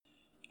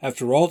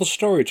After all the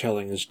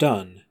storytelling is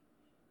done,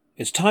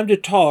 it's time to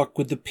talk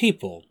with the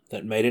people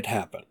that made it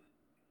happen.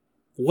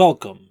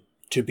 Welcome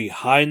to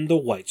Behind the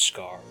White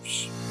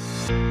Scarves.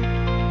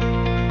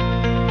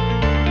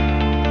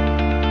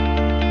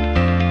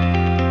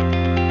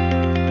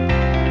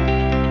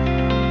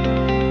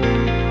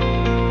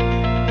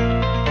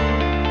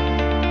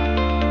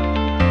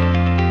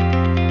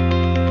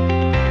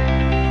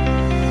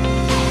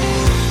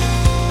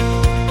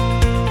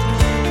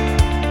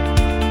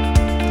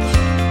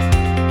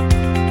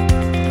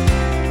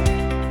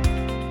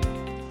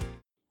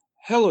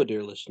 Hello,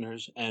 dear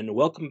listeners, and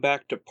welcome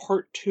back to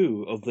part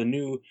 2 of the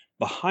new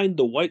Behind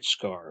the White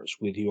Scarves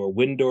with your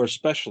Windor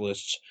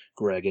specialists,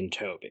 Greg and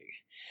Toby.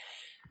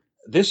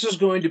 This is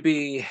going to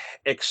be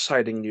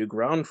exciting new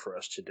ground for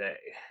us today.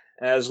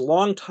 As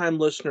longtime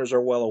listeners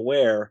are well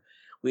aware,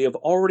 we have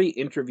already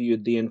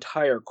interviewed the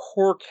entire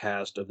core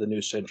cast of the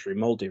New Century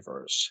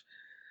Multiverse.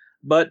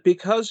 But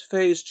because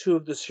Phase 2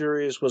 of the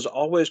series was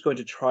always going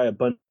to try a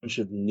bunch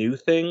of new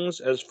things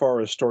as far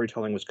as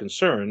storytelling was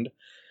concerned,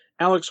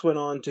 Alex went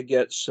on to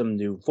get some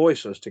new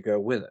voices to go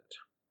with it.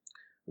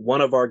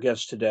 One of our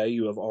guests today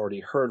you have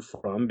already heard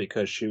from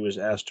because she was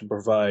asked to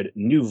provide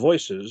new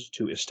voices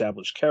to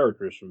established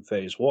characters from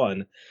Phase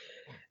 1.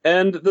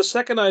 And the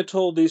second I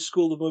told the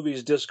School of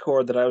Movies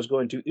Discord that I was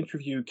going to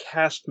interview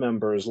cast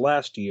members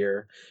last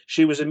year,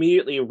 she was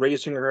immediately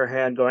raising her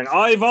hand going,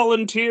 "I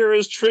volunteer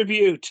as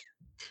tribute!"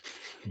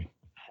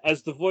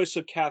 As the voice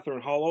of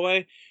Catherine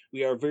Holloway,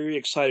 we are very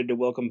excited to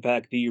welcome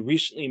back the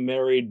recently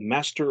married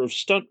master of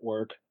stunt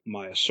work,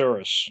 Maya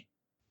Suris.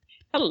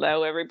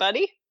 Hello,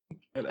 everybody.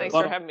 Hello. Thanks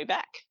for having me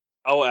back.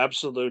 Oh,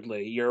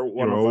 absolutely. You're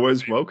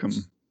always welcome.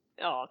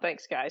 Oh,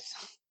 thanks, guys.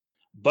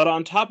 But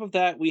on top of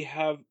that, we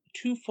have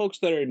two folks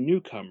that are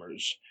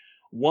newcomers.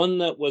 One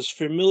that was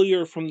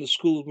familiar from the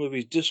School of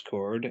Movies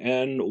Discord,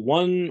 and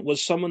one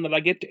was someone that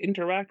I get to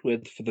interact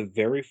with for the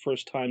very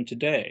first time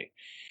today.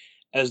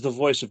 As the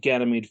voice of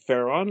Ganymede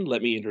Ferron,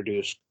 let me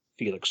introduce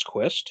Felix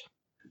Quist.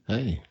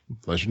 Hey,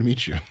 pleasure to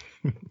meet you.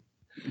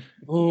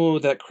 Oh,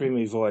 that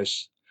creamy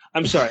voice.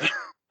 I'm sorry.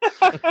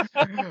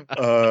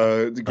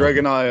 Greg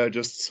and I are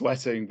just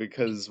sweating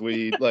because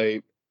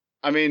we're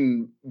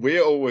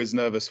always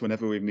nervous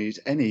whenever we meet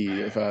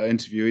any of our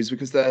interviewees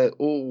because they're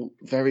all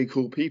very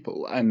cool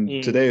people,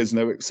 and today is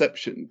no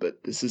exception,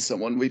 but this is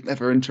someone we've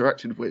never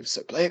interacted with,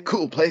 so play it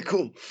cool.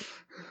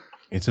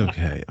 It's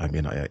okay. I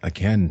mean, I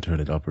can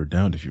turn it up or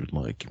down if you'd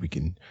like. We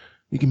can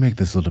make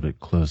this a little bit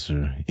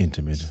closer,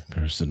 intimate,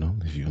 personal,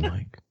 if you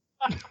like.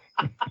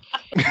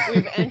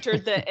 We've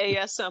entered the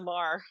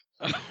ASMR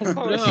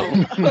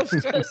portion of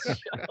the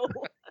show.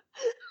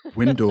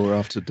 Windor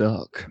After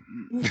Dark.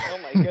 Oh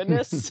my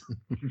goodness.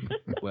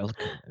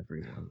 Welcome,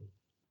 everyone.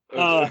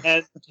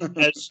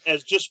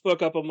 As just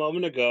spoke up a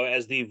moment ago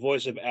as the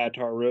voice of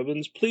Attar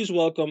Rubens, please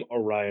welcome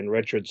Orion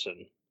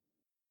Richardson.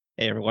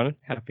 Hey, everyone.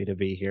 Happy to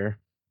be here.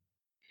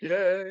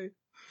 Yay!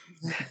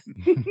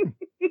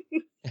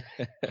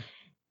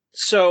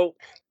 So,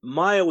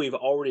 Maya we've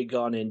already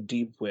gone in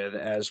deep with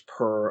as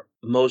per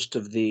most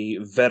of the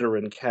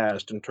veteran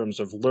cast in terms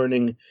of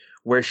learning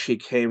where she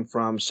came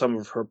from, some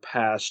of her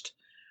past,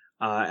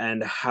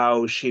 and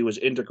how she was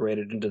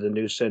integrated into the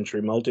New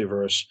Century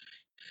Multiverse.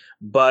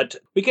 But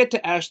we get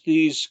to ask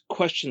these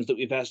questions that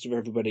we've asked of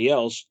everybody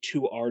else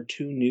to our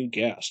two new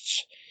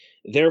guests.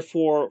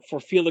 Therefore, for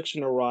Felix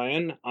and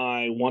Orion,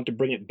 I want to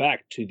bring it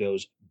back to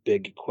those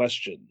big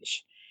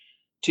questions.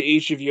 To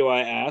each of you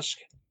I ask,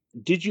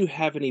 did you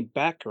have any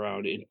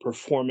background in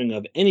performing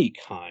of any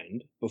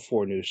kind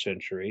before New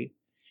Century?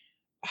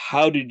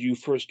 How did you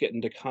first get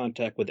into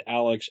contact with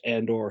Alex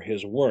and or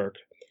his work?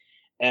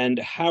 And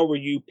how were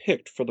you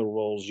picked for the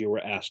roles you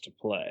were asked to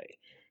play?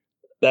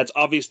 That's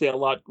obviously a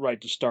lot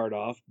right to start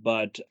off,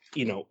 but,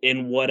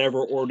 in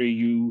whatever order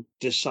you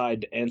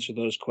decide to answer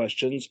those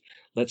questions,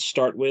 let's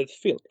start with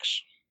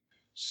Felix.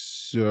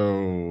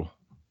 So,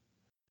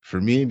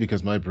 for me,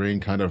 because my brain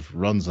kind of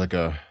runs like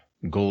a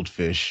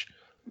goldfish,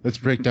 let's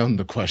break down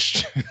the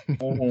question.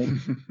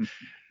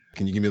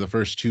 Can you give me the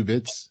first two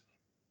bits?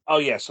 Oh,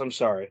 yes, I'm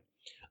sorry.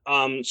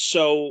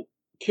 So,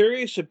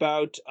 curious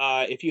about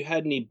if you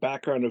had any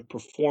background of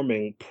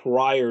performing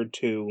prior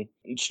to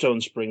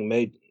Stone Spring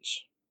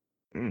Maidens.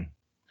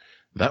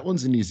 That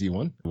one's an easy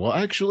one. Well,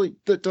 actually,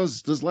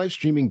 does live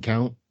streaming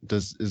count?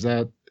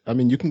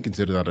 You can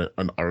consider that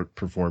an art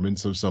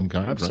performance of some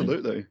kind,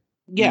 Absolutely. Right?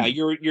 Yeah,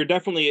 you're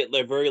definitely at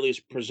the very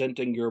least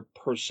presenting your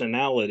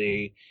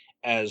personality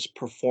as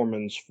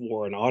performance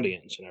for an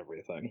audience and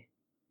everything.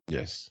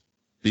 Yes.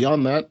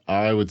 Beyond that,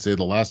 I would say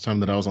the last time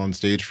that I was on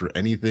stage for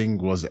anything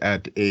was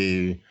at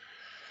a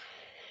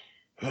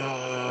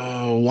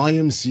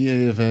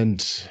YMCA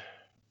event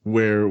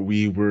where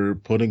we were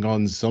putting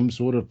on some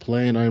sort of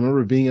play, and I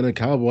remember being in a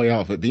cowboy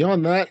outfit.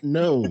 Beyond that,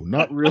 no,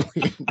 not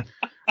really.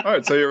 All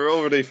right, so you're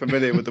already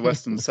familiar with the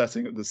Western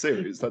setting of the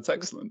series. That's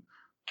excellent.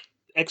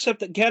 Except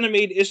that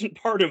Ganymede isn't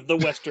part of the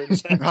Western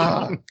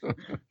setting.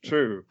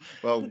 True.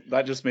 Well,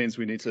 that just means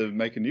we need to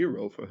make a new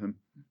role for him.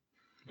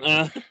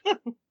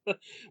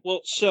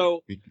 Well,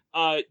 so Be-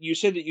 you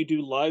said that you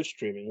do live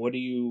streaming. What do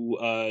you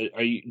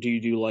do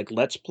you do like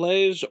Let's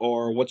Plays,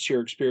 or what's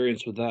your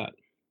experience with that?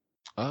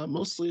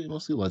 mostly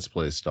Let's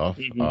Play stuff.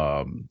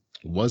 Hmm.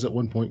 Was at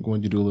one point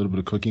going to do a little bit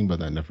of cooking, but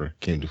that never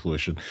came to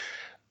fruition.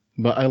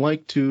 But I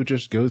like to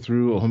just go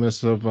through a whole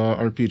mess of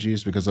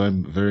RPGs because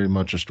I'm very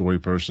much a story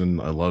person.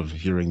 I love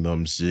hearing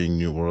them, seeing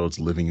new worlds,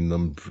 living in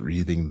them,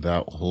 breathing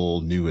that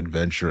whole new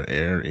adventure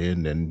air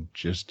in, and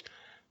just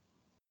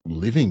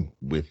living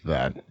with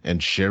that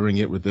and sharing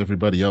it with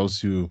everybody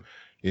else who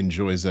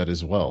enjoys that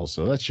as well.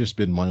 So that's just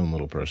been my own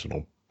little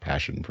personal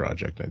passion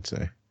project, I'd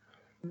say.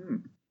 Hmm.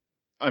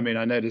 I mean,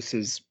 I know this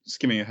is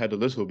skimming ahead a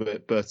little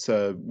bit, but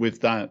with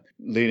that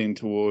leaning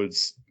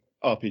towards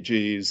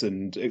RPGs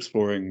and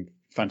exploring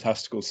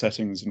fantastical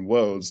settings and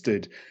worlds,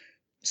 did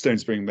Stone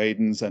Spring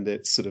Maidens and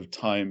its sort of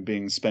time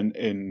being spent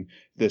in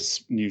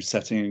this new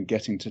setting and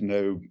getting to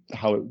know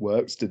how it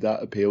works, did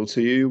that appeal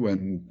to you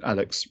when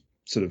Alex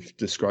sort of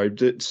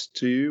described it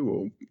to you,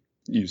 or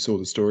you saw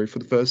the story for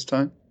the first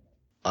time?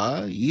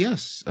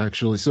 Yes,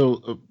 actually.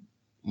 So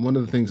one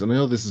of the things, and I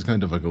know this is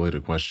kind of like a later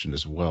question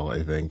as well,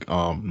 I think.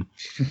 One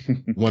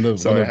of one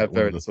Sorry, I of have one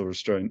very of the little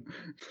restraint.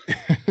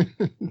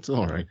 it's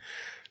all right.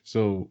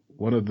 So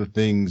one of the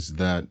things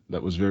that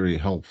was very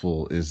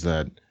helpful is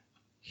that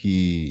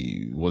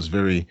he was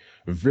very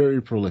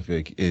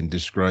prolific in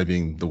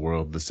describing the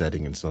world, the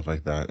setting, and stuff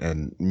like that.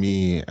 And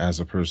me, as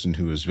a person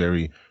who is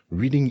very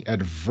reading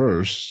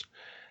adverse,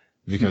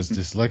 because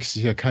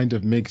dyslexia kind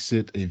of makes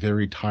it a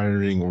very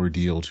tiring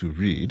ordeal to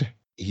read.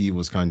 He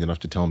was kind enough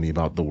to tell me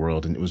about the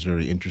world, and it was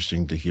very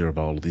interesting to hear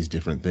about all these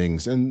different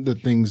things and the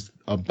things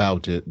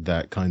about it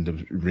that kind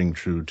of ring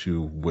true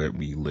to where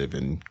we live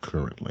in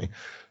currently.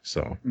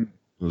 So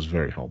it was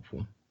very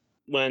helpful.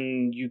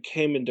 When you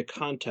came into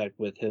contact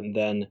with him,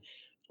 then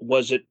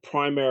was it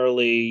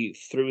primarily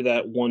through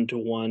that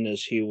one-to-one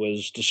as he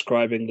was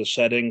describing the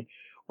setting,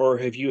 or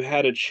have you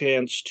had a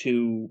chance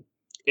to,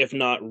 if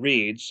not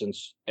read,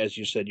 since as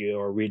you said you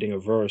are reading a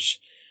verse,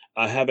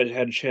 haven't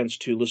had a chance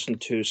to listen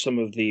to some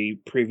of the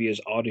previous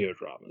audio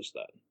dramas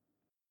then?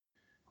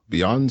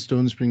 Beyond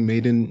Stone Spring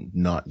Maiden,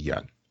 not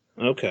yet.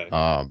 Okay.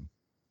 Um,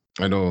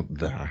 I know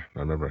that I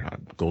remember how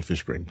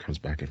Goldfish Brain comes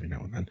back every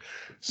now and then.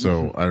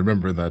 So I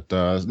remember that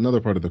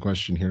another part of the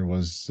question here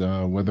was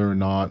whether or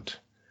not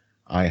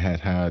I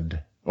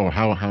had, or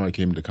how I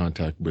came into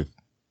contact with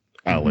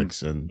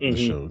Alex and the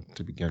Hmm. show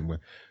to begin with.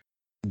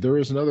 There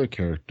is another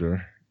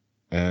character,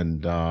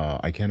 and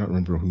I cannot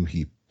remember who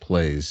he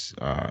plays.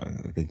 I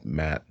think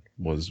Matt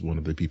was one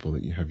of the people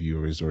that you have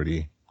viewers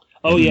already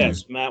Oh interviewed.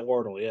 yes, Matt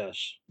Wardle,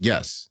 yes.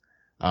 Yes,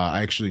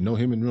 I actually know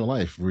him in real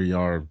life. We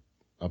are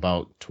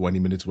about 20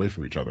 minutes away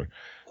from each other.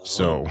 Oh.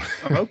 So,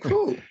 Oh,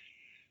 cool.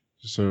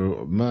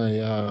 so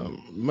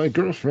my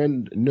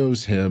girlfriend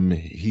knows him.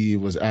 He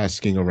was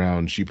asking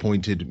around. She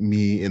pointed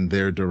me in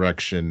their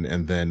direction,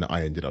 and then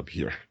I ended up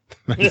here.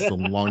 That's the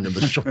long and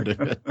the short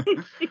of it.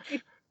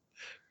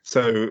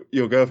 So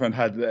your girlfriend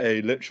had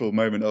a literal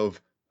moment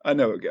of, I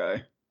know a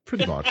guy.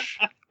 Pretty much.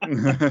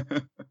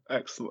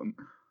 Excellent.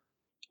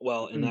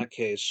 Well, in Hmm. that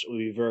case, we'd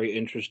be very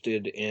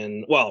interested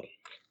in, well,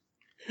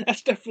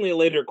 that's definitely a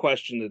later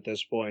question at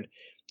this point,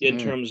 in Mm.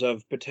 terms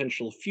of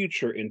potential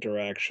future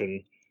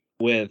interaction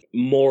with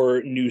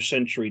more New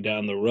Century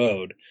down the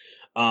road.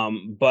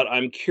 But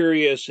I'm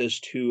curious as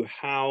to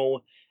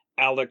how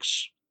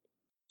Alex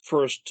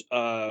first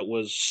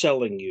was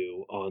selling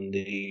you on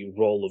the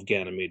role of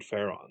Ganymede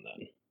Pharaon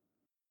then.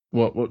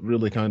 What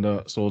really kind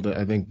of sold it,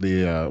 I think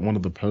the one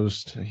of the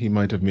posts he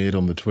might have made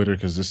on the Twitter,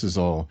 because this is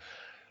all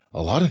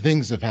a lot of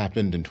things have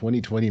happened, and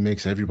 2020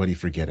 makes everybody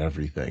forget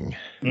everything.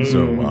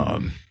 So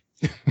Mm.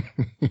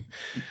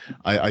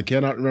 I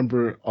cannot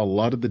remember a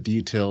lot of the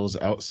details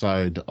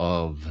outside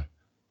of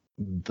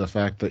the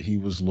fact that he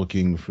was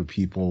looking for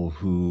people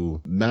who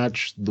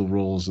match the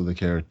roles of the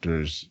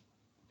characters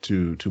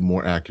to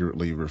more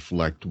accurately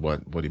reflect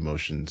what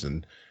emotions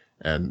and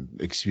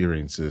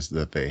experiences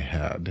that they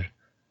had.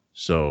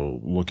 So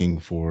looking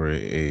for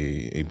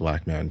a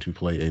black man to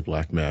play a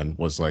black man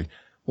was like,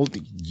 well,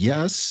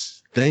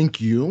 yes, thank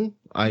you.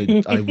 I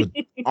would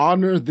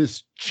honor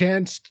this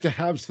chance to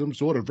have some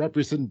sort of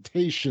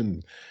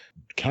representation.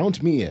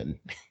 Count me in.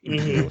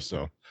 Mhm.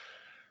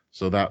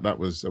 So that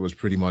was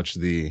pretty much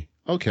the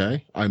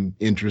okay, I'm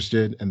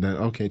interested, and then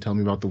okay, tell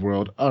me about the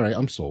world. All right,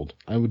 I'm sold.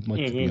 I would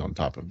like to be Mhm. on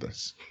top of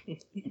this.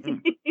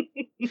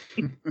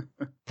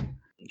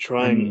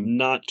 Trying And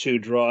not to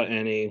draw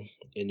any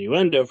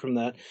innuendo from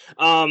that.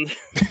 Um,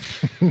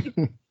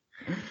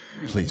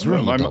 Please, we're well,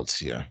 all my adults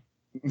here.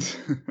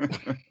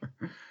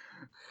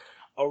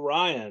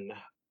 Orion,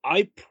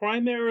 I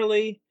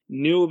primarily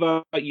knew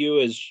about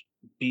you as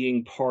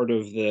being part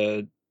of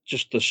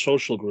just the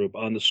social group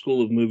on the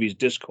School of Movies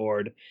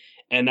Discord,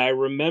 and I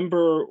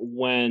remember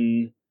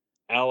when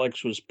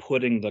Alex was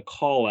putting the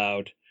call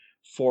out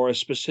for a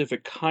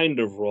specific kind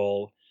of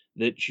role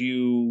that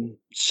you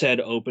said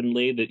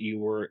openly that you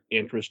were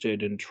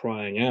interested in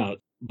trying out.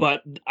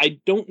 But I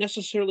don't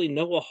necessarily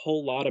know a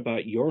whole lot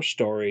about your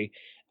story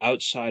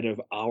outside of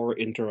our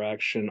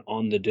interaction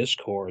on the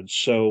Discord.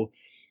 So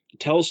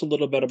tell us a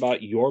little bit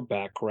about your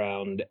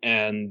background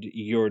and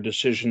your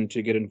decision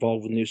to get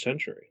involved with New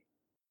Century.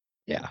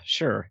 Yeah,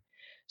 sure.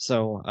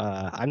 So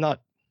I'm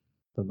not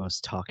the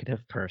most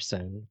talkative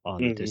person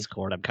on the Mhm.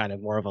 Discord. I'm kind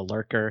of more of a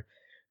lurker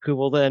who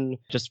will then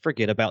just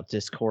forget about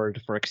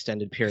Discord for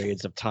extended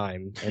periods of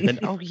time. And then,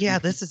 oh, yeah,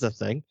 this is a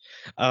thing.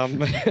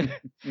 Um,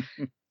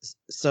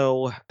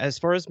 so as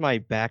far as my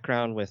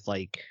background with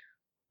like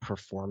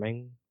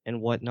performing and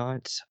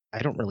whatnot, I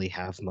don't really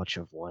have much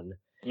of one.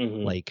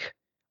 Mhm. Like,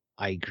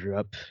 I grew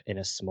up in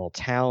a small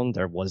town.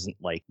 There wasn't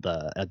like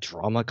a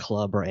drama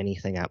club or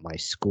anything at my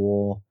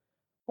school,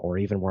 or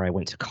even where I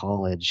went to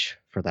college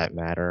for that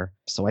matter.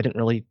 So I didn't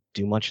really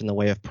do much in the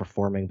way of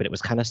performing, but it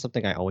was kind of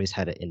something I always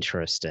had an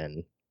interest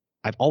in.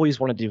 I've always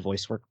wanted to do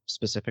voice work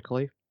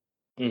specifically.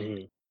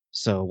 Mhm.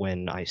 So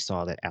when I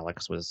saw that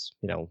Alex was,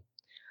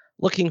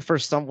 looking for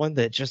someone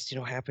that just,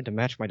 happened to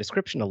match my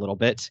description a little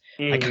bit,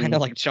 I kind Mhm.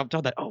 of like jumped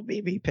on that. Oh,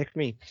 maybe pick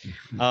me.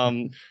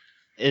 Um,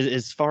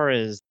 as far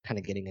as kind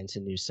of getting into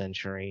New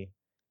Century,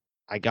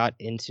 I got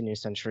into New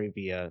Century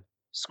via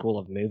School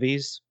of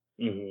Movies.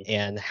 Mhm.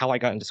 And how I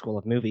got into School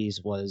of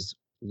Movies was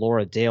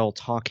Laura Dale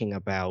talking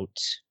about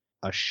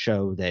a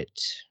show that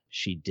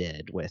she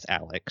did with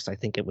Alex. I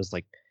think it was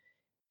like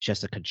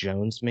Jessica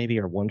Jones, maybe,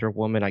 or Wonder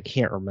Woman. I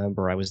can't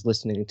remember. I was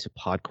listening to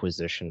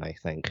Podquisition, I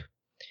think.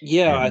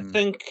 Yeah, I And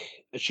think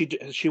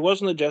she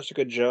was on the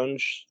Jessica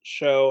Jones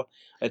show.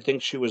 I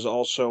think she was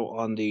also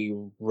on the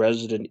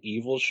Resident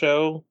Evil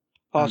show, And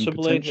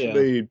possibly. Yeah.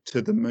 potentially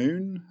To the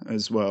Moon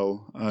as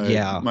well. I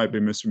yeah, might be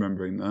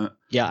misremembering that.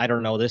 yeah, I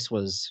don't know. This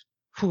was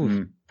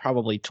Mm.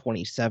 probably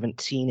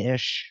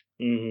 2017-ish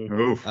Mhm.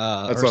 Oof,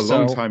 that's or a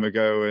long so. time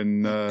ago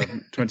in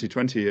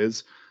 2020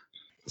 years.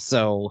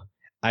 So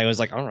I was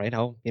like, all right,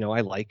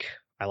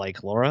 I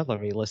like Laura.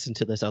 Let me listen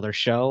to this other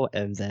show.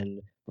 And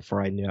then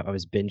before I knew it, I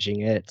was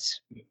binging it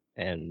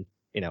and,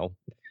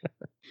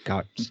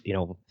 got,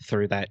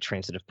 through that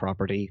Transitive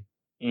Property,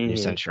 New Mhm.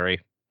 Century.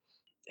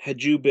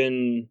 Had you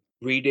been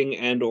reading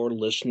and or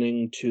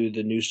listening to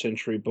the New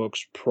Century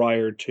books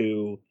prior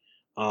to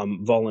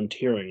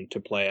volunteering to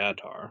play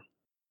Atar?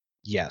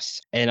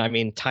 Yes. And I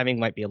mean, timing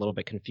might be a little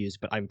bit confused,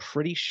 but I'm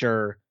pretty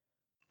sure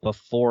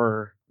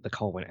before the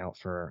call went out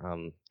for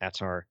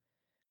Atar,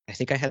 I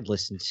think I had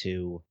listened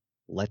to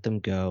Let Them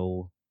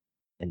Go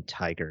and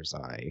Tiger's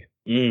Eye.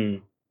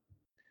 Mm.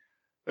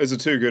 Those are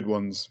two good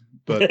ones,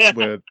 but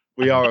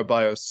we are a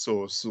biased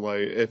source.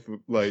 Like if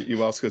like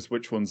you ask us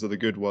which ones are the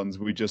good ones,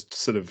 we just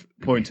sort of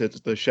point at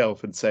the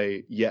shelf and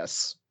say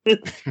yes.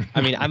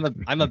 I mean,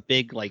 I'm a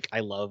big like I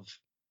love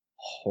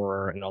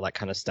horror and all that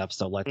kind of stuff.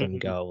 So Let Them Mhm.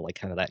 Go, like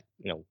kind of that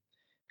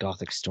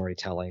gothic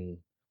storytelling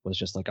was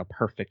just like a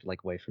perfect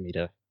like way for me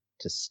to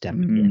step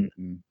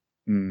in.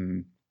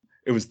 Mm.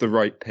 It was the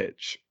right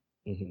pitch.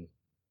 Hmm. Mm.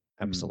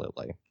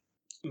 Absolutely.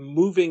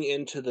 Moving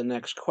into the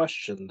next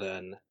question,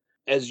 then,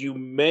 as you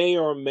may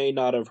or may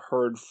not have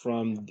heard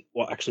from,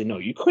 well, actually, no,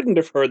 you couldn't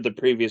have heard the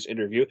previous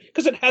interview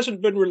because it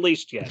hasn't been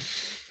released yet.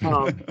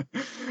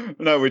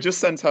 No, we just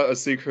sent out a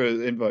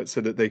secret invite so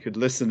that they could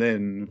listen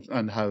in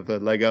and have a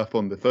leg up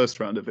on the first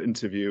round of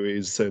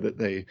interviewees so that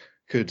they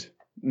could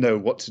know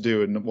what to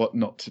do and what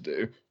not to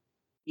do.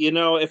 You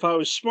know, if I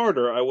was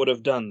smarter, I would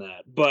have done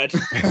that. But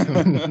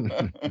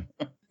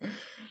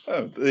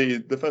Oh,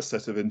 the first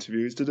set of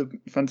interviews did a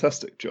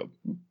fantastic job.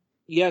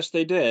 yes,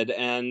 they did,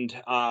 and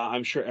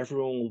I'm sure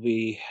everyone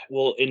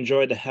will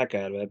enjoy the heck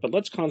out of it. But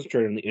let's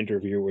concentrate on the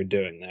interview we're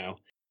doing now.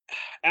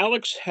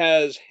 Alex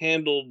has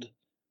handled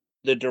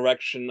the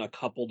direction a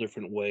couple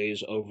different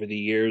ways over the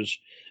years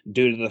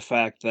due to the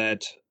fact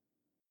that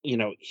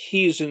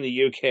he's in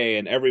the UK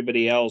and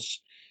everybody else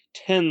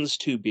tends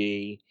to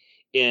be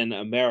in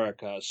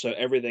America, so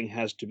everything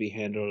has to be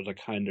handled at a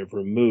kind of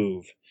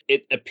remove.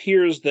 It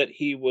appears that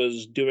he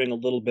was doing a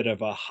little bit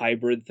of a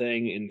hybrid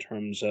thing in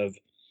terms of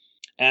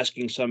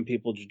asking some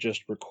people to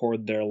just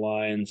record their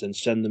lines and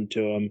send them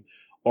to him,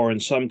 or in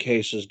some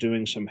cases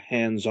doing some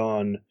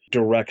hands-on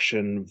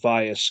direction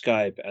via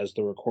Skype as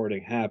the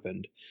recording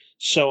happened.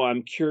 So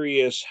I'm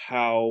curious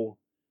how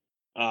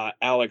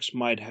Alex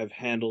might have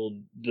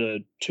handled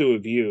the two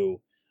of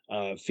you,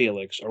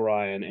 Felix,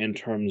 Orion, in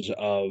terms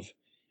of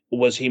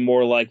was he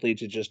more likely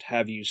to just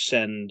have you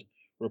send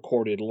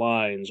recorded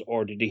lines,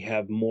 or did he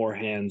have more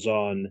hands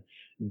on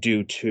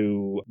due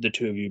to the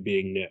two of you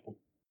being new?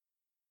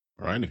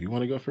 Ryan, if you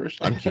want to go first,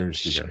 I'm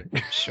curious to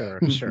hear.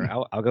 Sure.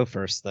 I'll go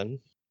first then.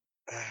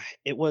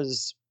 It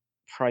was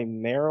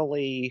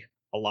primarily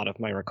a lot of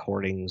my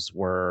recordings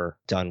were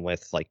done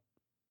with like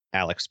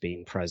Alex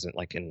being present,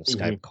 like in the Mhm.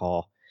 Skype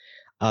call.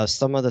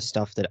 Some of the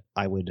stuff that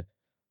I would,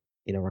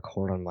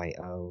 record on my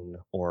own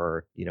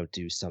or,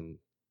 do some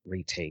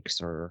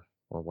retakes or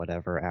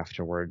whatever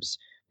afterwards.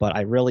 But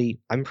I'm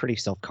a pretty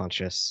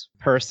self-conscious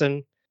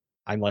person.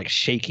 I'm like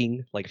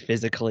shaking like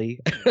physically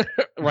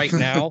right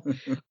now.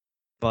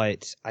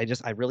 But I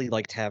really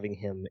liked having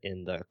him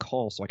in the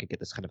call so I could get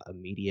this kind of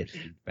immediate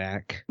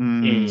feedback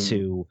Mm.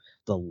 into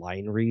the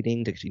line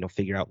reading to,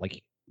 figure out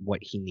like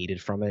what he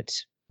needed from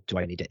it do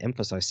I need to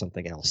emphasize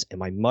something else?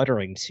 Am I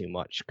muttering too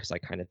much? Because I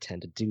kind of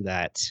tend to do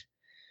that.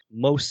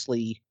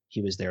 Mostly,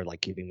 he was there,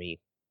 like, giving me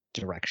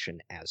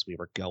direction as we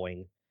were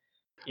going.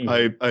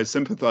 I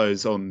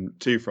sympathize on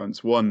two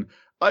fronts. One,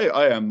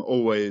 I am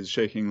always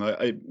shaking.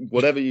 Like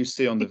whatever you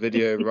see on the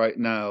video right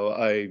now,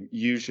 I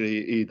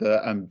usually either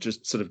am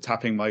just sort of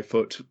tapping my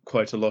foot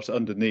quite a lot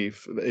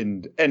underneath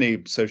in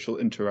any social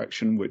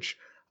interaction, which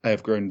I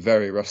have grown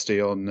very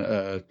rusty on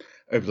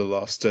over the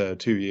last 2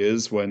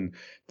 years when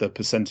the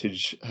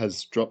percentage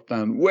has dropped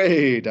down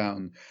way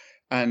down.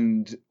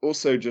 And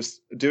also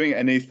just doing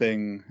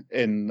anything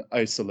in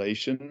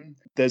isolation,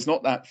 there's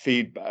not that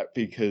feedback,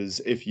 because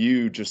if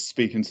you just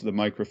speak into the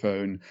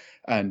microphone,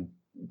 and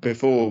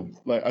before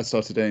like I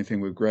started anything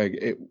with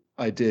Greg,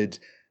 I did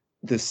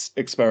this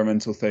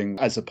experimental thing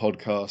as a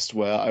podcast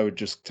where I would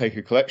just take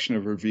a collection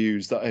of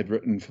reviews that I had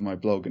written for my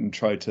blog and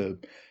try to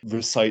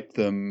recite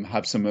them,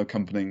 have some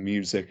accompanying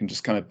music, and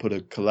just kind of put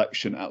a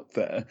collection out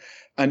there.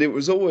 And it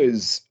was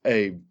always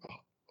a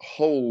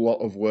whole lot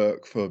of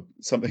work for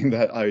something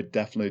that I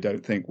definitely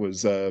don't think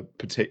was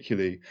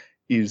particularly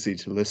easy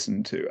to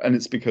listen to. And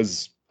it's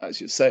because, as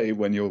you say,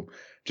 when you're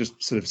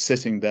just sort of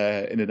sitting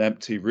there in an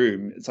empty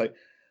room, it's like,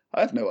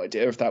 I have no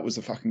idea if that was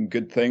a fucking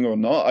good thing or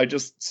not. I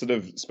just sort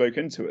of spoke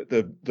into it.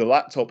 The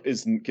laptop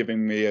isn't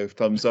giving me a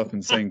thumbs up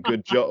and saying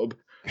good job.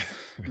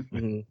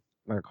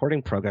 My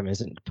recording program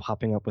isn't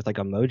popping up with like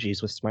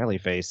emojis with smiley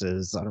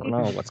faces. I don't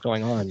know what's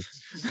going on.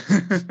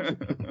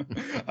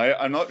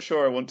 I'm not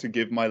sure I want to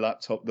give my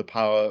laptop the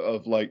power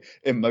of like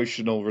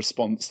emotional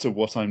response to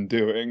what I'm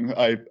doing.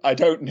 I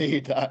don't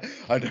need that.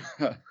 I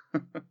don't...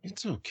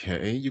 It's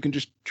okay. You can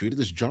just treat it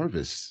as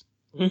Jarvis.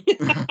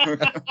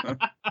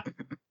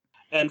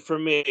 And for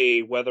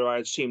me, whether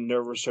I seem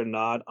nervous or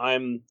not,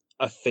 I'm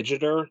a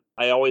fidgeter.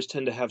 I always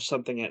tend to have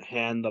something at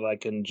hand that I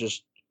can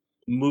just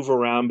move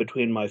around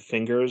between my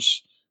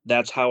fingers.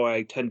 That's how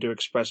I tend to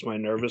express my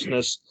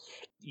nervousness.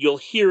 You'll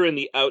hear in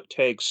the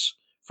outtakes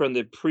from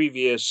the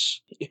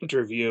previous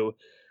interview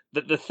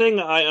that the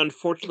thing I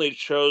unfortunately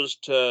chose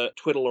to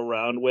twiddle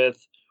around with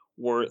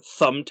were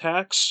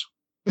thumbtacks.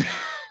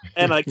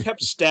 And I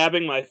kept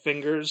stabbing my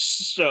fingers,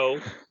 so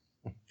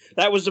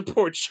that was a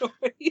poor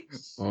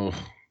choice. Oh.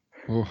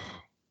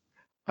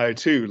 I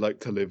too like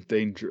to live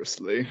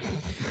dangerously.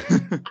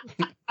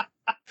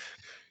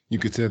 You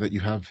could say that you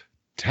have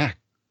tact.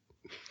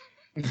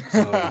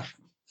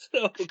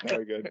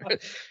 Very good.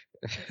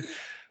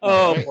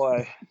 Oh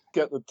boy.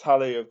 Get the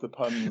tally of the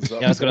puns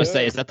up. Yeah, I was going to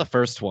say, is that the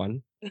first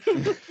one? If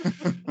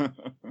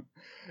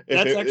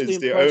That's it actually is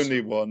the impressive.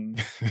 only one,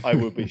 I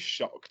will be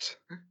shocked.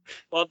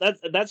 Well,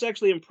 that's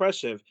actually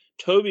impressive.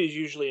 Toby's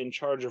usually in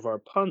charge of our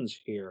puns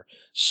here,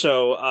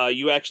 so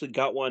you actually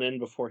got one in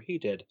before he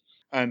did.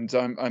 And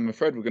I'm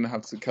afraid we're going to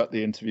have to cut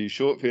the interview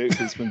short, Felix.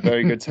 It's been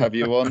very good to have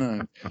you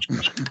on.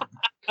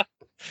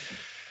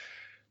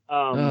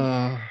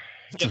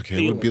 It's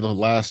okay. It would be the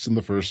last and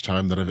the first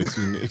time that I've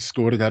been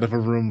escorted out of a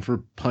room for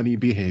punny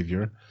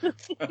behavior.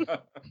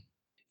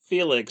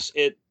 Felix,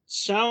 it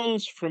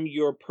sounds from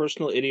your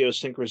personal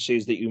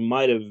idiosyncrasies that you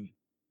might have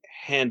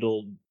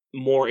handled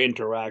more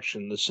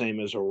interaction the same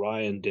as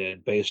Orion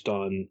did, based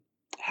on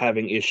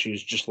having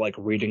issues just like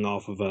reading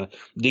off of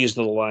these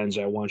are the lines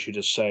I want you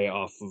to say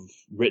off of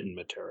written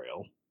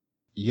material.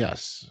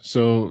 Yes.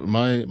 So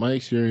my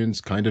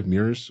experience kind of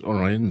mirrors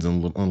Orion's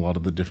in a lot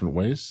of the different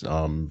ways.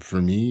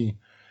 For me,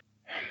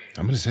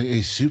 I'm going to say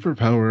a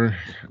superpower,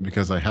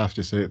 because I have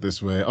to say it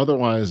this way.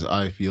 Otherwise,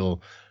 I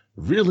feel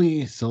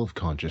really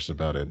self-conscious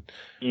about it.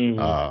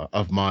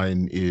 Of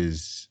mine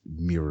is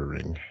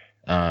mirroring.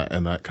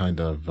 And that kind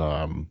of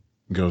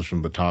goes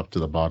from the top to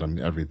the bottom,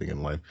 everything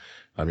in life.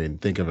 I mean,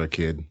 think of a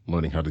kid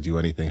learning how to do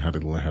anything, how to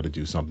learn how to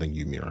do something,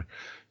 you mirror.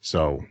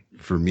 So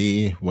for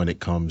me, when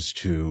it comes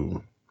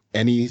to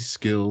any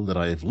skill that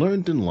I've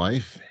learned in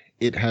life,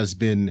 it has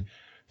been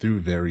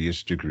through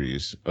various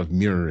degrees of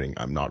mirroring.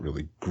 I'm not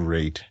really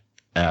great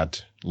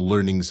at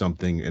learning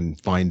something and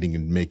finding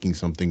and making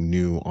something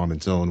new on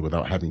its own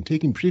without having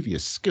taken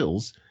previous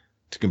skills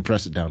to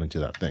compress it down into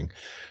that thing.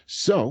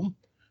 So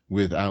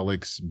with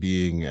Alex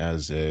being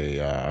as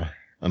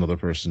another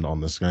person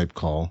on the Skype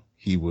call,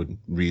 he would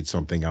read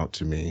something out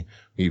to me.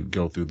 He'd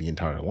go through the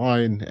entire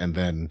line, and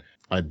then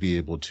I'd be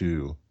able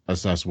to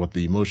assess what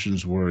the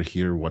emotions were,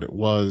 hear what it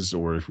was,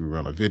 or if we were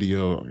on a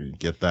video,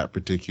 get that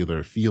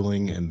particular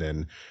feeling, and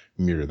then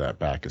mirror that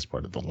back as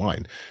part of the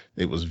line.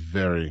 It was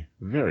very,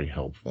 very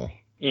helpful.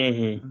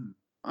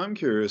 I'm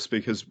curious,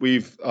 because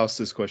we've asked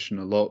this question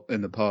a lot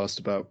in the past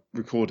about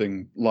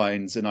recording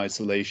lines in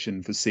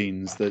isolation for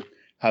scenes that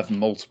have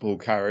multiple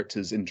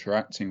characters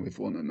interacting with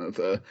one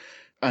another.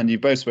 And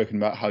you've both spoken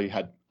about how you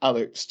had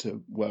Alex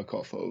to work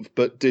off of,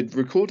 but did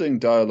recording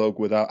dialogue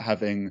without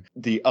having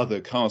the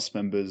other cast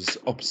members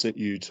opposite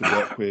you to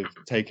work with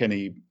take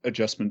any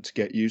adjustment to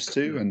get used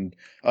to? And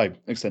I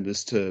extend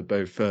this to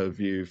both of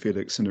you,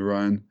 Felix and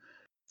Orion.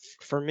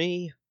 For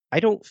me,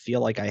 I don't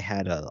feel like I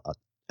had a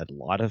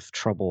lot of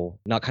trouble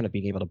not kind of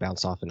being able to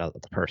bounce off another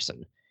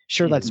person.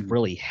 Sure, that's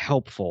really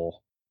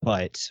helpful,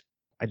 but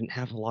I didn't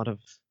have a lot of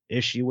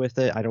issue with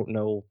it. I don't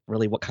know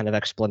really what kind of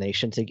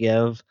explanation to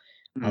give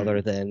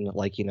other than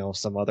like,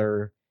 some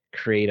other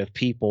creative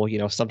people,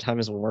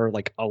 sometimes when we're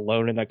like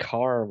alone in a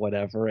car or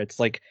whatever, it's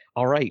like,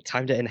 all right,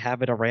 time to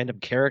inhabit a random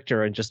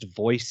character and just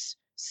voice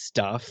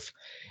stuff,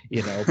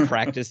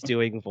 practice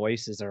doing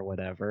voices or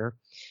whatever.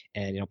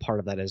 And part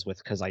of that is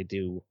because I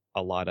do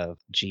a lot of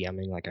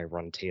GMing, like I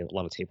run a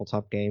lot of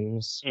tabletop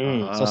games.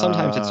 So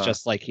sometimes it's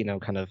just like,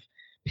 kind of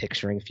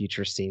picturing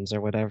future scenes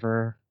or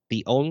whatever.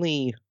 The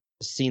only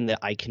scene that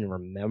I can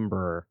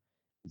remember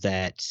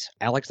that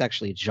Alex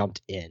actually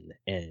jumped in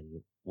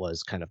and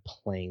was kind of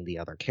playing the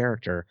other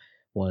character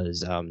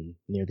was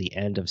near the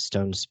end of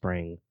Stone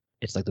Spring.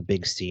 It's like the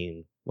big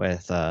scene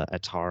with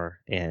Atar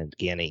and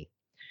Ganny.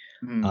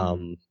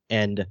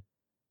 And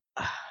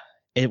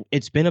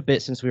it's been a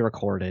bit since we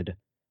recorded,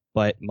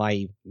 but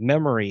my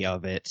memory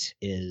of it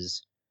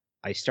is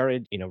I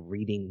started,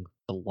 reading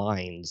the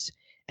lines,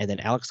 and then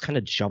Alex kind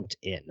of jumped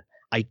in.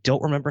 I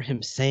don't remember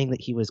him saying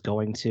that he was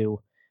going to,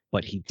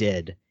 but he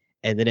did.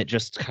 And then it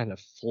just kind of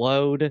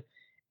flowed,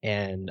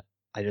 and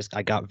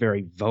I got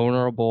very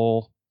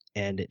vulnerable,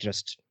 and it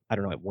just, I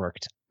don't know, it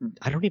worked.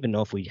 I don't even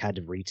know if we had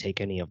to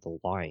retake any of the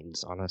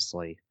lines,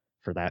 honestly,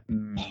 for that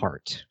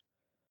part.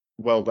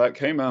 Well, that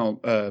came out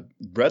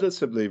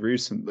relatively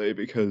recently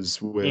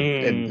because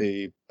we're in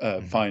the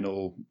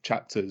final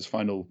chapters,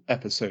 final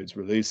episodes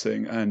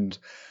releasing. And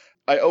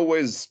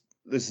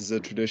this is a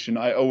tradition,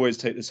 I always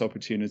take this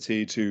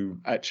opportunity to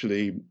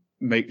actually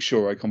make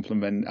sure I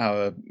compliment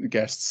our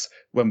guests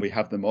when we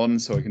have them on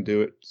so I can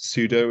do it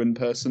pseudo in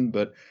person.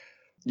 But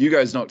you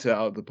guys knocked it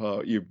out of the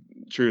park. You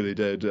truly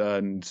did.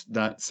 And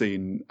that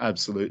scene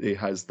absolutely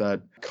has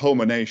that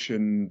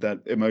culmination, that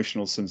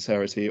emotional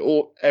sincerity,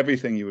 or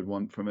everything you would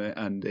want from it.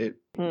 And it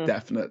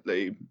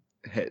definitely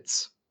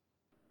hits.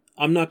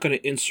 I'm not going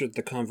to insert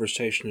the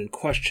conversation in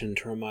question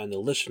to remind the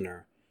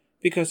listener,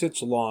 because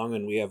it's long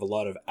and we have a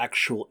lot of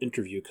actual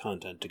interview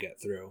content to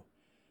get through.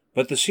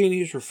 But the scene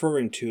he's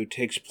referring to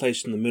takes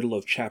place in the middle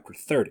of Chapter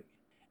 30.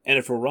 And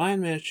if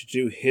Orion managed to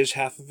do his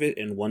half of it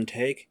in one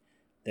take,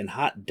 then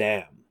hot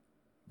damn,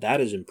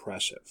 that is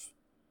impressive.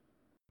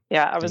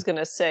 Yeah, I was going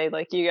to say,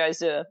 like, you guys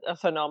did a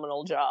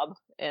phenomenal job,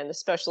 and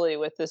especially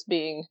with this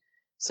being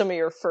some of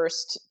your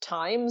first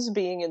times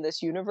being in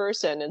this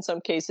universe, and in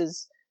some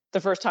cases, the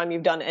first time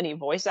you've done any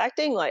voice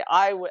acting. Like,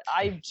 I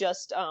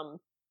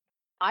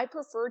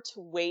prefer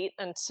to wait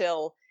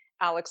until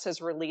Alex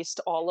has released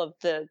all of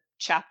the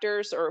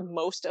chapters or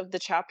most of the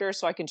chapters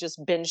so I can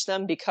just binge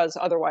them, because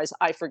otherwise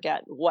I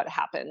forget what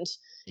happened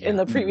in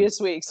the previous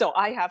week. So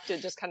I have to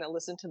just kind of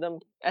listen to them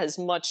as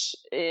much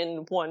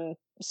in one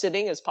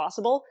sitting as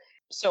possible.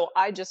 So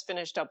I just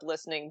finished up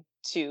listening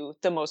to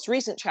the most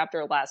recent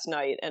chapter last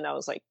night, and I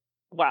was like,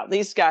 wow,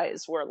 these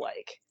guys were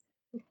like,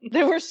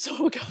 they were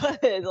so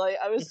good. Like,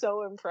 I was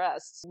so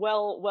impressed.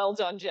 Well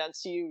done,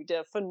 gents. You did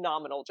a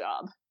phenomenal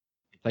job.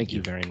 Thank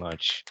you very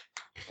much.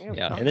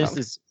 Yeah, and this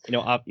is,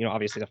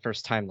 obviously the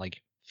first time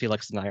like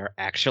Felix and I are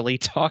actually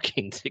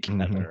talking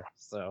together.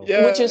 So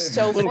which is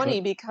so funny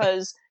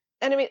because,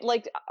 and I mean,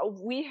 like,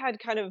 we had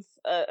kind of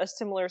a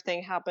similar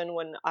thing happen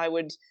when I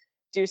would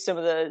do some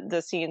of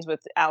the scenes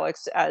with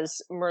Alex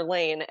as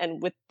Merlane,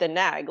 and with the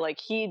Nag, like,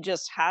 he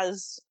just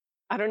has,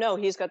 I don't know,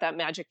 he's got that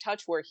magic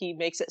touch where he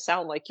makes it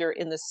sound like you're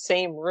in the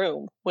same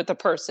room with the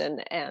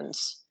person, and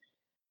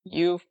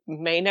you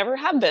may never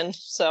have been.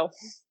 So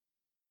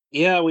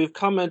yeah, we've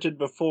commented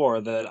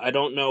before that I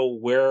don't know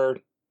where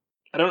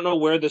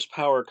this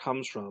power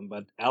comes from,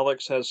 but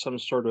Alex has some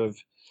sort of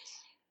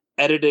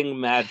editing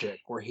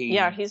magic where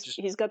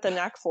he's got the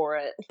knack for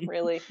it,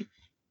 really.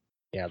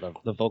 Yeah,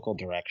 the vocal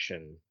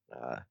direction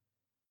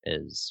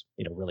is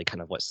really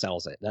kind of what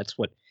sells it. That's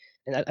what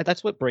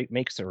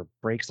makes or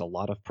breaks a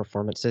lot of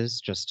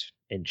performances just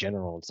in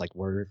general. It's like,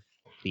 were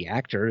the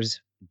actors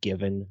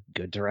given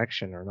good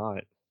direction or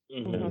not?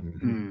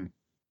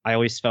 I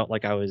always felt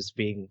like I was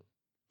being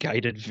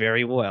guided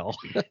very well.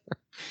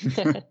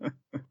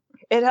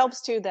 It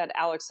helps too that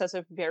Alex has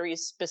a very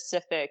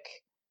specific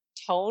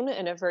tone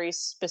and a very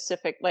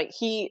specific,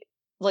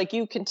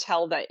 you can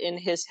tell that in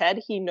his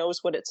head he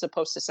knows what it's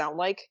supposed to sound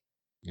like.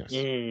 Yes.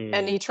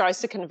 And he tries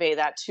to convey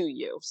that to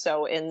you.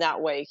 So in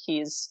that way,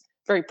 he's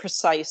very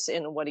precise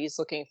in what he's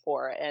looking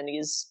for, and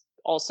he's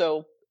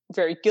also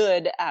very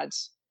good at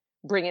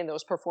bringing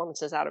those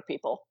performances out of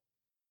people.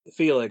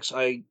 Felix,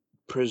 I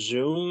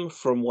presume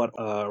from what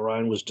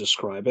Ryan was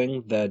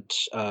describing that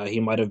he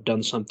might have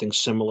done something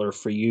similar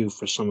for you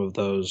for some of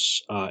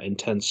those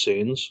intense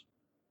scenes.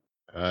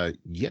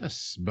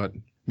 Yes, but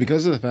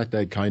because of the fact that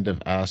I kind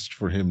of asked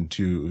for him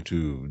to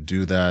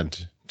do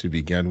that to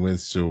begin with,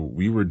 so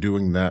we were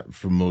doing that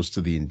for most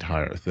of the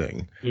entire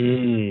thing.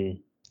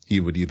 He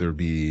would either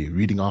be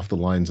reading off the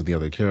lines of the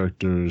other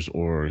characters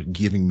or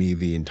giving me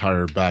the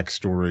entire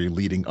backstory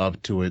leading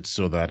up to it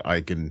so that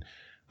I can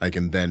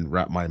then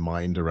wrap my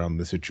mind around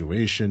the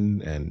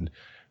situation and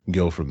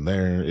go from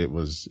there. It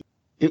was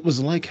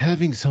like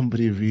having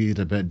somebody read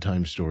a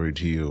bedtime story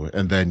to you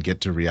and then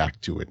get to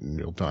react to it in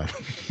real time.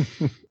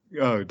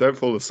 Oh, don't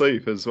fall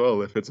asleep as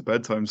well if it's a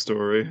bedtime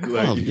story.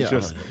 Well, You yeah.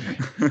 just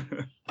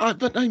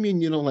But I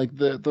mean, like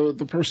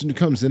the person who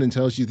comes in and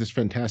tells you this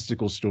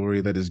fantastical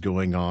story that is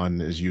going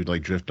on as you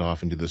like drift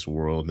off into this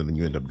world, and then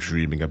you end up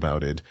dreaming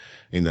about it,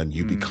 and then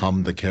you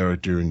become the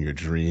character in your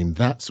dream,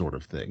 that sort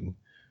of thing.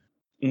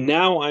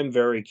 Now I'm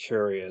very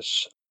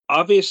curious.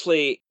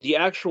 Obviously, the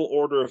actual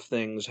order of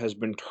things has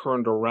been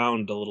turned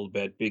around a little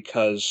bit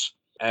because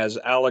as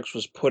Alex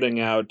was putting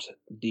out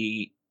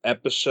the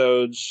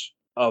episodes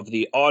of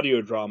the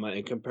audio drama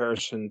in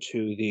comparison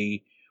to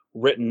the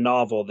written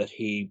novel that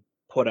he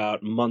put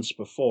out months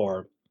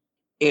before,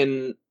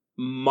 in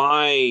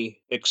my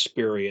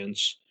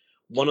experience,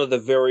 one of the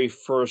very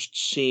first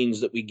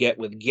scenes that we get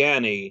with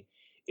Ganny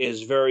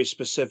is very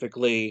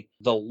specifically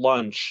the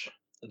lunch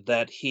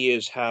that he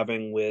is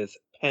having with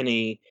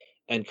Penny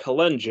and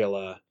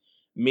Calendula,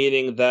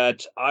 meaning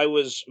that I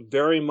was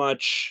very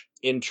much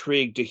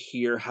intrigued to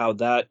hear how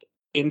that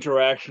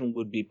interaction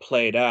would be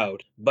played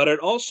out. But it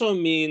also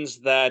means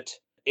that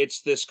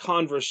it's this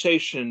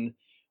conversation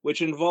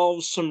which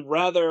involves some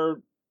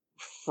rather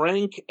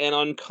frank and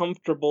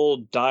uncomfortable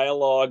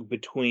dialogue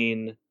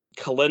between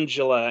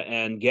Calendula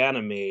and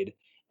Ganymede,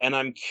 and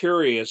I'm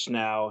curious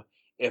now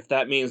if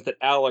that means that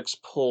Alex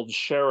pulled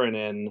Sharon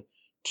in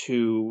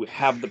to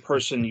have the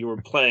person you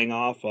were playing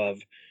off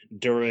of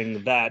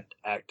during that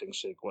acting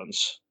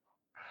sequence.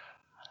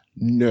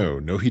 No,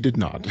 he did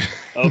not.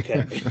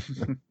 Okay.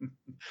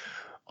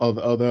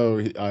 Although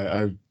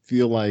I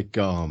feel like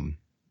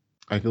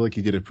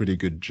he did a pretty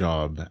good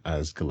job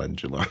as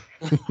Calendula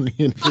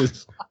in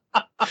his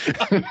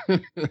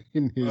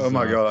oh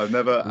my god,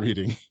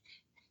 reading.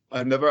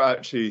 I've never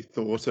actually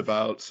thought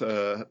about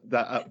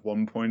that at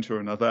one point or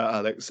another.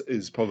 Alex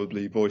is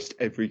probably voiced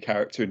every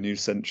character in New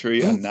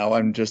Century, and now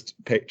I'm just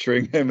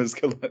picturing him as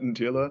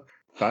Calendula.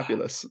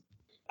 Fabulous.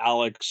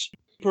 Alex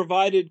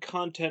provided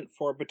content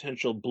for a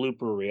potential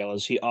blooper reel,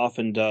 as he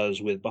often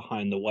does with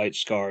Behind the White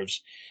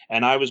Scarves,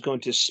 and I was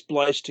going to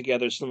splice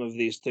together some of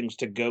these things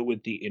to go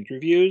with the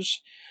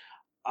interviews.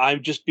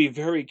 I'd just be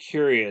very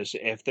curious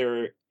if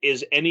there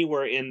is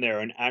anywhere in there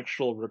an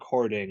actual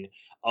recording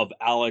of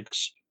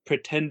Alex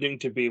pretending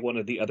to be one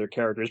of the other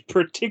characters,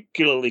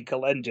 particularly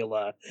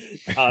Calendula,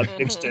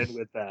 mixed in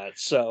with that.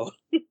 So,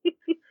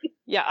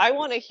 Yeah, I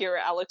want to hear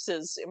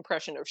Alex's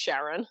impression of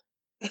Sharon.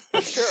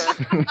 For sure.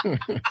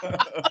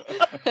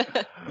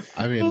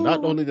 I mean,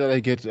 not only did I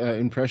get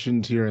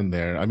impressions here and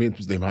there, I mean,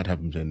 they might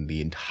have been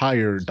the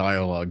entire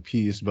dialogue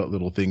piece, but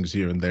little things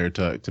here and there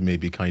to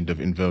maybe kind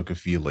of invoke a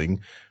feeling.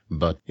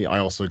 But yeah, I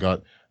also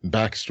got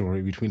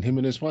backstory between him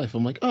and his wife.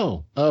 I'm like,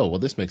 oh, well,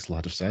 this makes a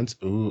lot of sense.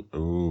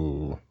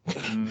 Ooh.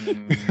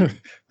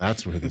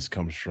 That's where this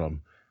comes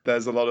from.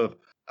 There's a lot of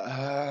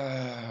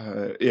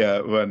yeah,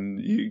 when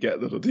you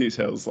get little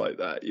details like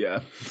that,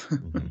 yeah.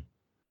 Mm-hmm.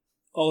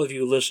 All of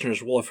you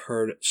listeners will have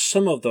heard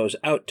some of those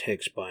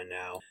outtakes by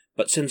now,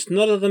 but since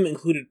none of them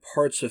included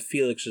parts of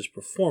Felix's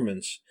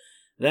performance,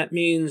 that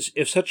means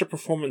if such a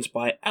performance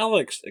by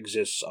Alex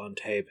exists on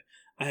tape,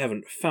 I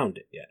haven't found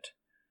it yet.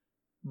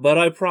 But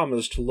I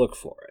promise to look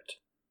for it.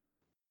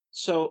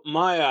 So,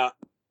 Maya,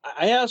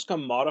 I asked a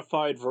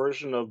modified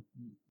version of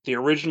the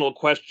original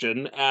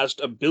question asked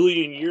 1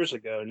 billion years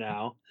ago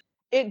now.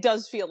 It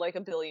does feel like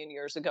 1 billion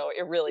years ago.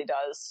 It really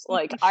does.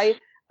 Like, I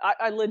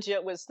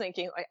legit was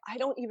thinking, like, I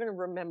don't even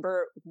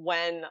remember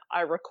when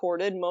I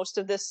recorded most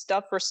of this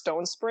stuff for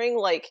Stone Spring.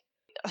 Like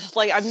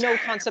I have no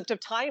concept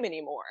of time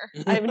anymore.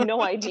 I have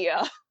no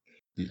idea.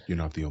 You're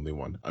not the only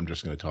one. I'm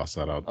just going to toss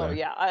that out there. Oh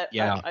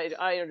yeah,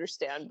 I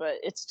understand, but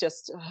it's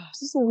just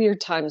some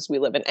weird times we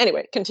live in.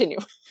 Anyway, continue.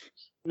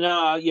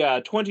 No, yeah,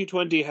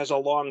 2020 has a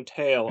long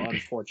tail,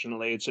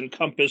 unfortunately. It's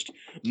encompassed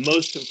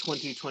most of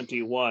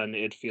 2021,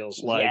 it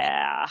feels like.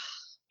 Yeah.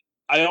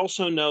 I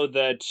also know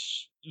that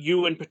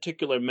you in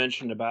particular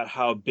mentioned about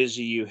how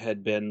busy you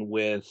had been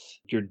with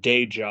your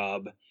day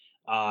job,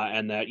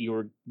 and that you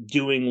were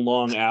doing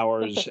long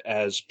hours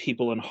as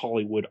people in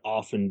Hollywood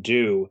often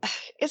do.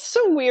 It's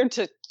so weird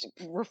to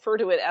refer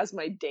to it as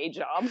my day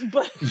job,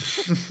 but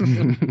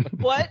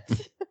what?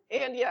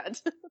 And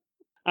yet.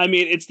 I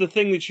mean, it's the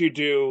thing that you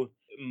do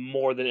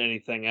more than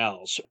anything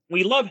else.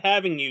 We love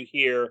having you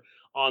here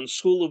on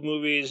School of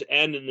Movies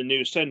and in the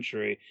New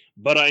Century,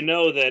 but I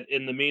know that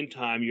in the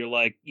meantime you're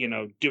like,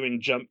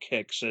 doing jump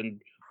kicks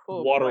and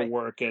water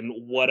work and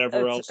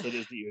whatever else it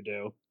is that you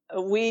do.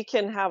 We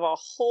can have a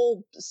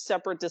whole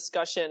separate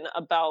discussion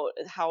about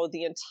how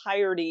the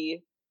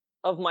entirety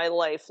of my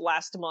life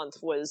last month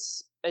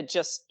was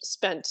just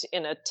spent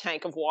in a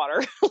tank of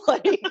water.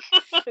 Like,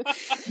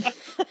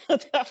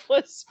 that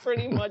was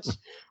pretty much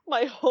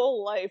my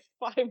whole life,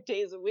 5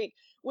 days a week,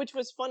 which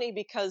was funny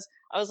because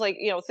I was like,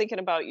 thinking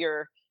about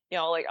your,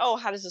 like, oh,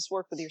 how does this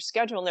work with your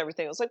schedule and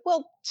everything? I was like,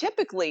 well,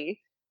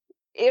 typically,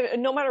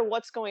 no matter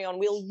what's going on,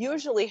 we'll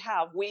usually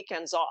have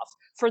weekends off.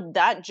 For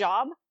that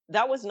job,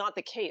 that was not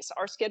the case.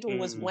 Our schedule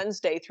was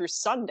Wednesday through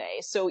Sunday.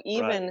 So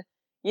even,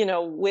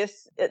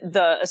 with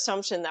the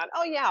assumption that,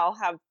 oh yeah, I'll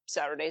have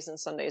Saturdays and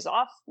Sundays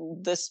off,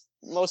 this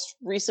most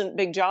recent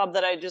big job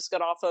that I just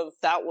got off of,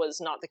 that was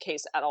not the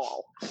case at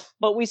all.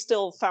 But we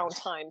still found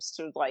times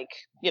to, like,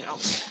 you know,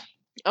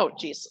 oh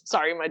geez,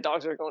 sorry, my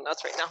dogs are going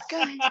nuts right now.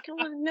 Guys, come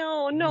on,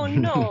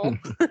 no.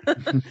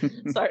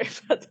 Sorry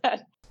about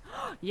that.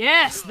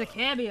 Yes, the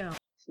cameo.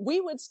 We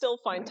would still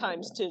find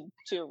times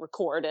to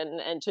record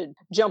and to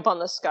jump on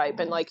the Skype.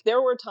 And like,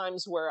 there were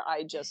times where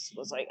I just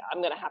was like,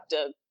 I'm going to have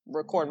to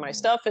record my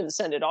stuff and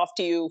send it off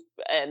to you.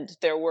 And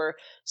there were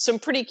some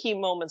pretty key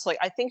moments. Like,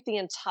 I think the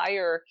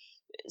entire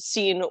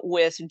scene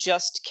with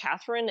just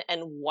Catherine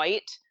and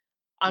White,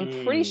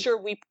 I'm pretty sure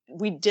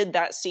we did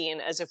that scene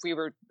as if we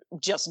were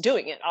just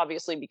doing it,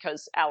 obviously,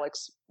 because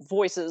Alex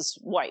voices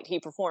White. He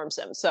performs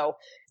him. So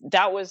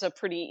that was a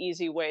pretty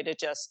easy way to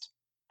just,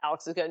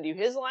 Alex is going to do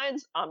his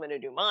lines, I'm going to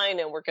do mine,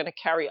 and we're going to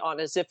carry on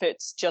as if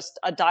it's just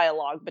a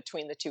dialogue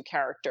between the two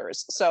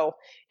characters. So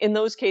in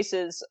those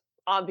cases,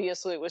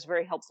 obviously, it was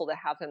very helpful to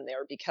have him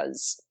there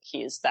because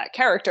he is that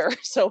character,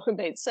 so it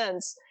made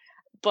sense.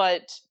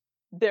 But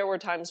there were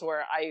times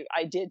where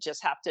I did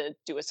just have to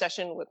do a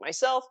session with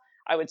myself.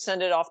 I would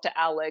send it off to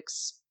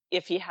Alex.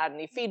 If he had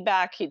any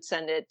feedback, he'd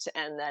send it,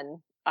 and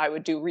then I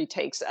would do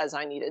retakes as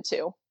I needed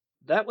to.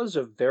 That was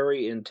a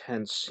very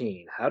intense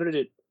scene. How did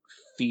it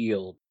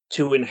feel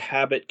to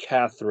inhabit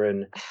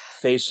Catherine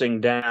facing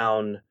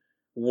down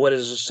what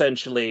is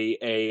essentially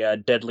a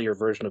deadlier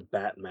version of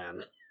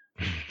Batman?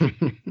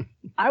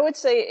 I would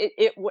say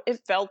it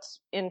felt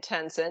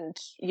intense, and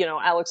you know,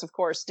 Alex, of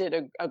course, did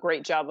a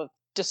great job of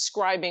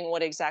describing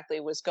what exactly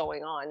was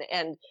going on.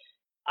 And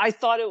I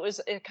thought it was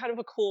kind of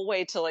a cool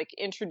way to like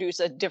introduce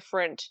a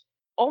different,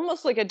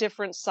 almost like a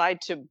different side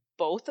to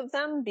both of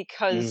them,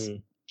 because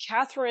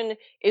Catherine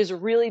is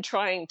really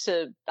trying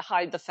to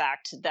hide the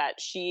fact that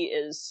she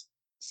is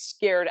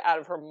scared out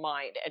of her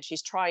mind, and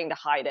she's trying to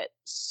hide it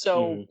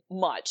so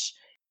much.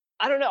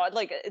 I don't know,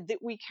 like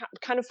we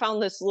kind of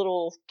found this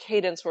little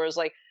cadence where it's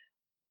like,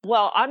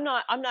 well, I'm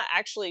not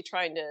actually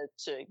trying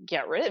to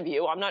get rid of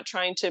you. I'm not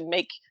trying to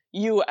make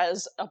you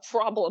as a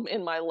problem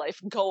in my life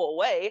go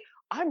away.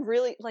 I'm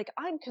really, like,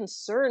 I'm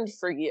concerned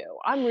for you.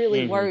 I'm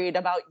really worried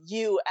about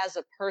you as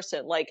a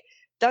person. Like,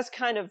 that's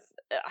kind of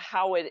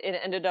how it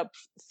ended up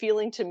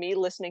feeling to me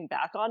listening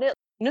back on it.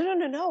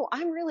 No.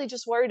 I'm really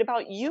just worried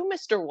about you,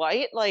 Mr.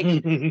 White. Like,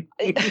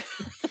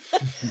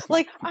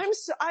 like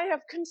I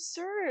have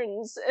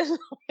concerns. And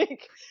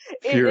like,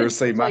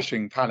 furiously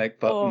mashing like, panic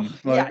button.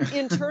 Yeah,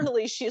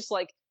 internally she's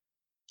like,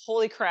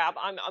 holy crap,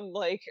 I'm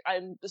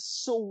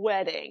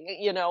sweating,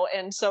 you know.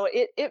 And so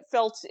it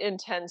felt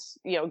intense,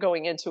 you know,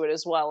 going into it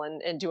as well,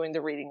 and doing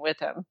the reading with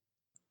him.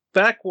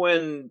 Back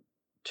when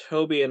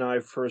Toby and I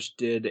first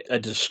did a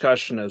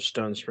discussion of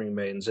Stone Spring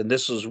Maidens, and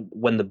this is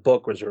when the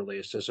book was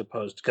released, as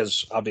opposed,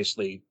 because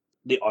obviously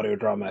the audio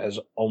drama has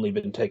only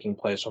been taking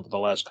place over the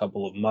last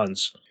couple of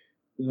months.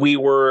 We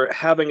were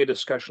having a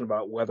discussion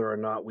about whether or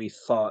not we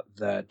thought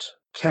that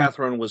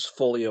Catherine was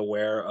fully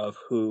aware of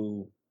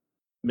who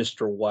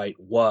Mr. White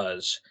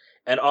was.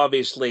 And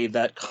obviously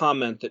that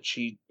comment that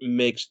she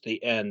makes at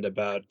the end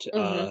about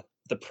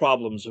the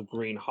problems of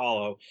Green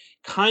Hollow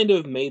kind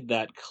of made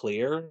that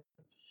clear.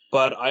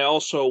 But I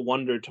also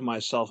wondered to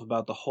myself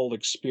about the whole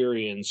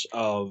experience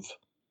of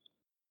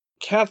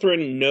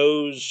Catherine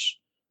knows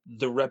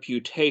the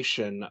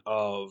reputation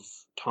of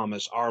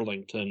Thomas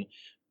Arlington,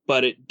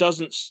 but it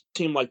doesn't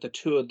seem like the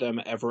two of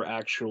them ever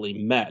actually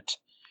met.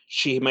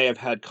 She may have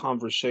had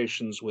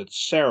conversations with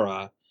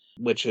Sarah,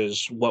 which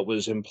is what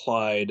was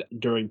implied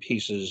during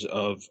pieces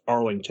of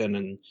Arlington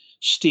and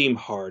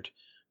Steamheart,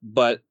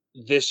 but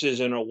this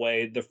is in a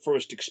way the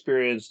first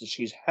experience that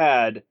she's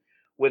had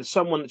with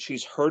someone that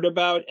she's heard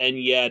about,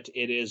 and yet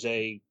it is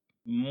a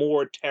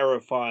more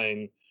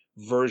terrifying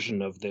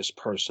version of this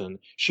person.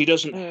 She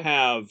doesn't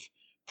have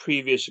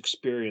previous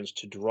experience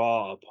to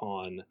draw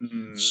upon.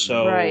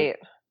 So right.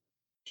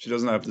 She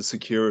doesn't have the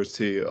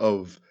security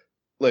of,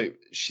 like,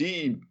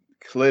 she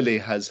clearly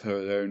has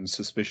her own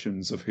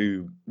suspicions of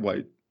who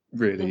White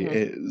really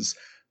is,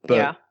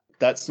 but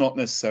that's not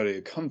necessarily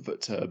a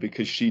comfort to her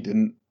because she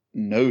didn't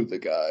know the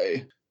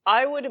guy.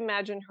 I would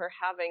imagine her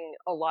having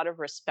a lot of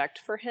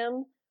respect for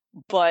him,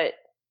 but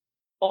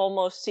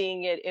almost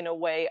seeing it in a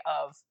way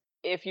of,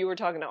 if you were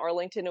talking to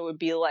Arlington, it would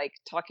be like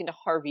talking to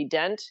Harvey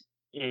Dent.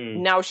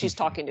 Now she's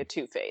talking to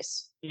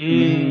Two-Face.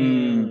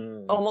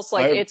 Almost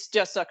like it's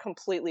just a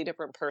completely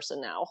different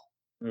person now.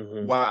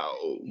 Wow.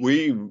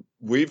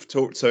 We've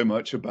talked so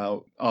much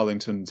about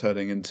Arlington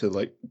turning into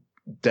like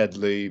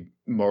deadly,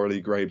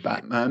 morally grey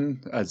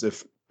Batman, as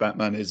if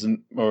Batman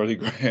isn't morally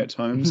grey at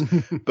times.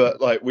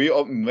 But like, we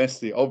missed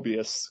the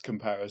obvious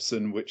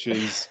comparison, which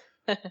is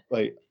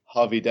like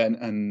Harvey Dent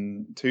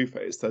and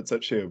Two-Face. That's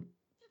actually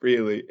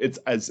it's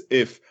as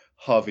if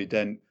Harvey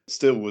Dent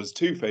still was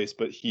Two-Face,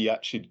 but he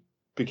actually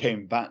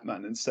became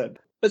Batman instead.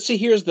 But see,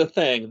 here's the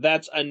thing.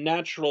 That's a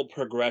natural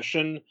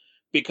progression,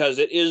 because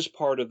it is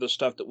part of the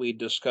stuff that we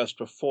discussed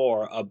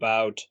before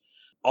about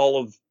all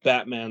of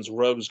Batman's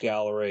rogues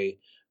gallery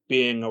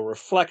being a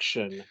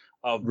reflection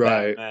of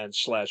Batman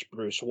 /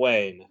 Bruce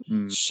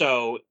Wayne.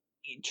 So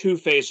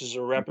Two-Face is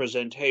a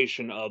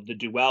representation of the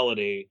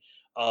duality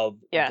of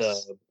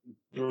Yes. the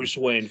Bruce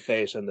Wayne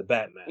face and the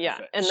Batman Yeah,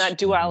 face. and that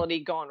duality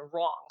gone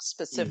wrong Mm-hmm.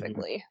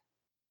 specifically.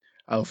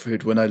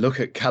 Alfred, when I look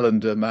at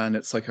Calendar Man,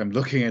 it's like I'm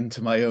looking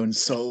into my own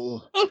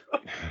soul.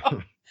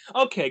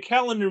 Okay,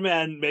 Calendar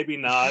Man, maybe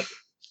not.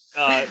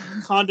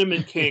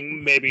 Condiment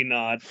King, maybe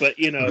not, but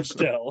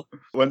still.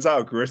 When's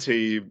our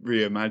gritty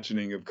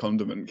reimagining of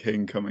Condiment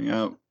King coming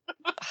out?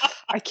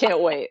 I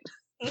can't wait.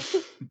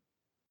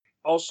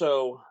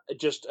 Also,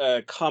 just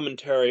a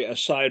commentary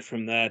aside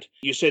from that,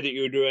 you say that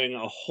you're doing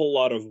a whole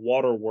lot of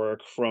water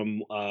work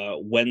from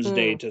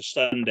Wednesday to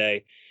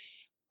Sunday.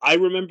 I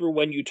remember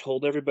when you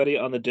told everybody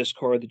on the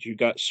Discord that you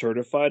got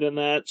certified in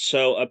that,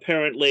 so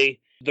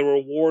apparently the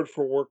reward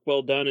for work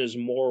well done is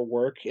more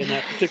work in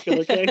that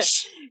particular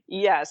case.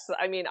 Yes,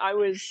 I mean, I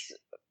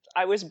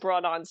was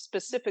brought on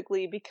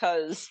specifically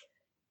because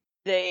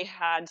they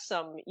had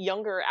some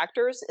younger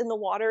actors in the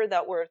water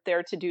that were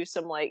there to do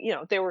some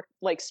they were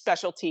like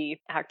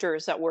specialty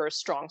actors that were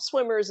strong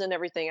swimmers and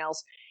everything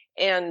else.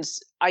 And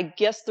I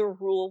guess the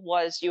rule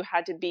was you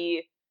had to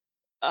be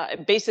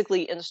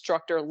basically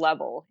instructor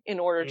level in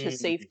order to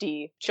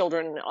safety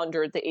children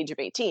under the age of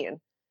 18.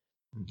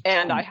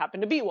 And I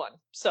happened to be one.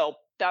 So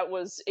that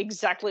was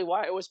exactly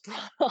why I was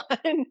brought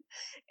on.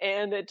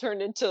 And it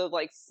turned into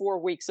like 4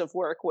 weeks of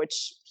work,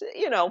 which,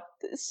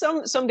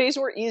 some days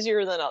were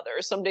easier than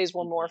others. Some days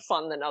were more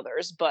fun than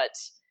others, but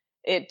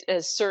it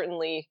has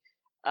certainly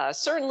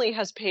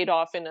has paid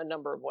off in a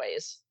number of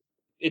ways.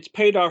 It's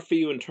paid off for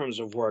you in terms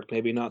of work,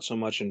 maybe not so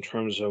much in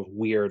terms of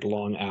weird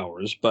long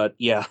hours, but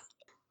yeah.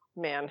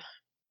 Man.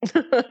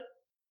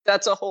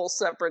 That's a whole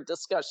separate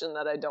discussion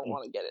that I don't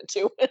want to get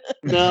into.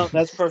 No,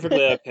 that's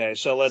perfectly okay.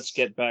 So let's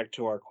get back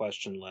to our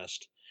question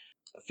list.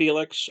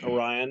 Felix,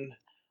 Orion,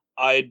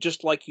 I'd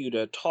just like you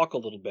to talk a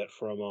little bit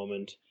for a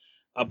moment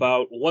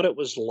about what it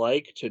was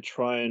like to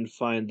try and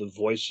find the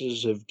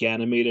voices of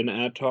Ganymede and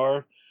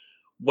Attar.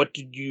 What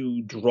did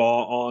you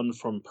draw on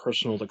from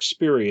personal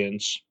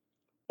experience,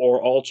 or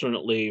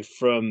alternately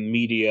from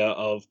media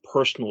of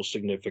personal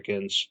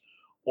significance,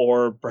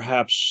 or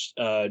perhaps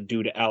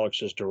due to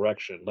Alex's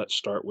direction? Let's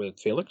start with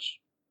Felix.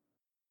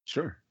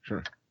 Sure.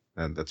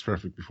 And that's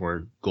perfect before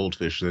I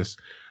goldfish this.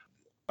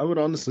 I would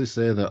honestly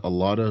say that a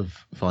lot of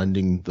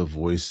finding the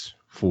voice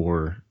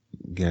for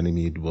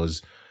Ganymede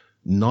was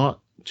not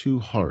too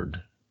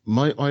hard.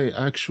 My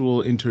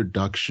actual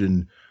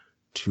introduction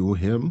to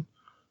him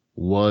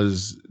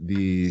was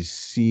the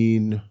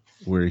scene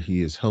where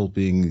he is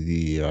helping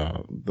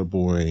the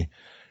boy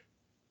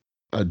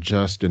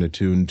adjust and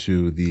attune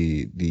to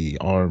the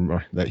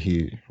arm that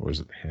he, or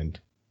is it the hand?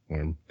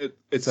 Arm.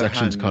 It's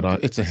Sections a hand, cut off.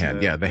 It's a hand.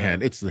 it? Yeah, the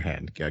hand. It's the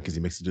hand. Yeah, because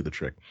he makes it do the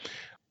trick.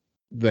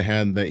 The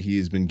hand that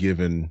he's been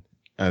given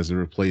as a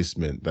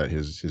replacement that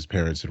his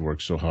parents had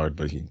worked so hard,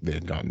 but they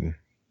had gotten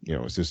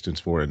assistance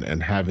for it,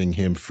 and having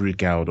him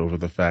freak out over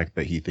the fact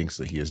that he thinks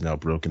that he has now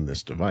broken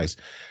this device,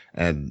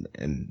 and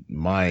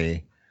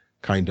my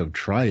kind of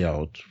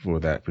tryout for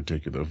that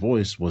particular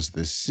voice was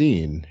this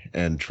scene,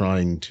 and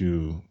trying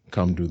to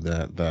come to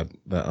that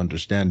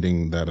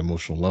understanding, that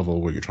emotional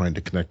level where you're trying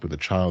to connect with a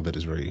child that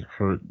is very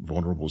hurt,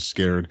 vulnerable,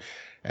 scared,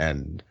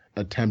 and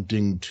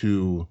attempting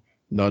to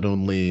not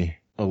only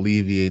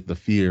alleviate the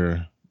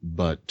fear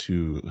but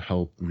to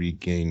help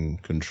regain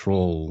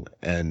control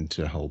and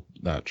to help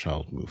that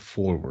child move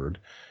forward,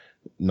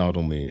 not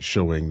only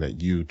showing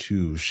that you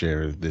too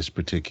share this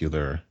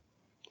particular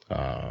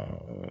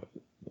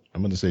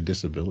I'm going to say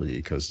disability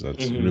because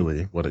that's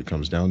really what it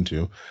comes down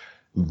to,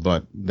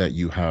 but that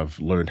you have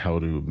learned how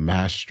to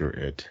master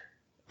it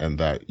and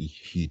that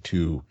he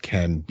too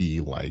can be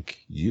like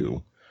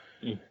you.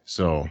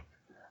 So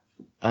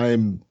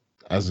I'm,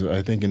 as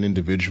I think, an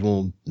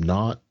individual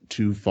not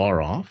too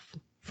far off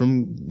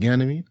from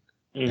Ganymede.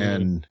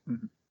 And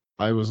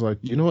I was like,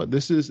 you know what,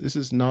 this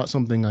is not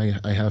something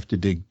I have to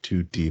dig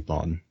too deep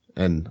on.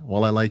 And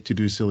while I like to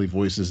do silly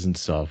voices and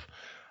stuff,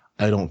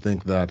 I don't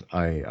think that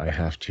I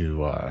have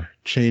to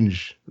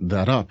change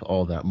that up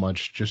all that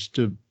much just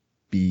to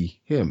be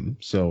him.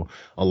 So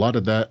a lot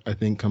of that, I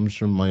think, comes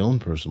from my own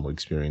personal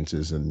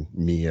experiences and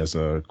me as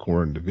a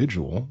core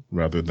individual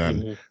rather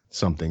than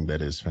something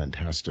that is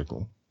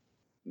fantastical.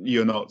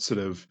 You're not sort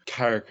of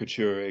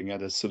caricaturing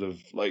at a sort of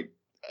like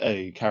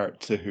a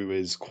character who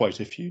is quite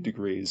a few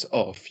degrees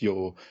off.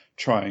 You're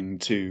trying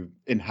to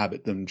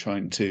inhabit them,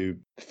 trying to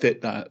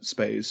fit that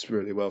space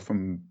really well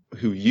from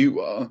who you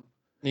are.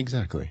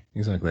 Exactly.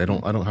 I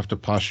don't have to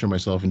posture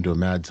myself into a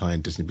mad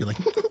scientist and be like,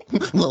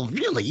 well,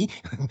 really,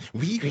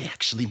 we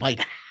actually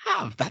might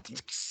have that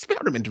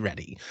experiment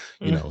ready,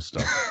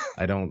 stuff.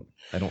 I don't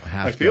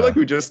have. I feel like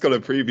we just got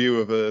a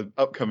preview of an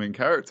upcoming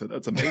character.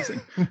 That's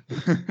amazing.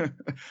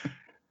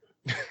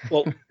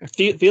 Well,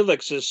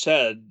 Felix has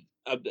said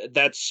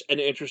that's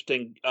an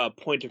interesting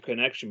point of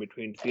connection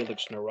between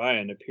Felix and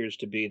Orion. Appears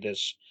to be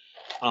this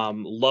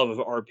love of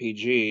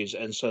RPGs,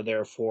 and so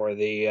therefore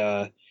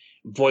the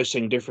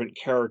voicing different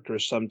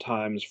characters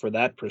sometimes for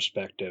that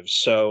perspective.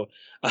 So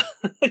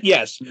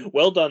yes,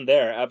 well done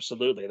there.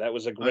 Absolutely. That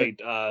was a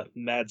great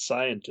mad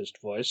scientist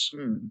voice.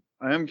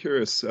 I am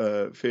curious,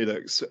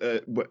 Felix.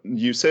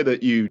 You say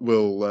that you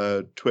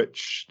will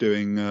Twitch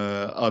doing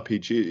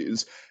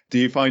RPGs. Do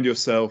you find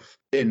yourself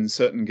in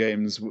certain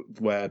games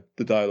where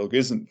the dialogue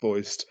isn't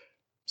voiced,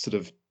 sort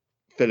of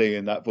filling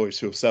in that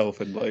voice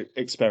yourself and like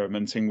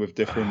experimenting with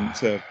different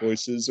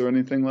voices or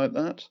anything like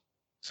that?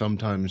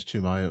 Sometimes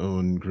to my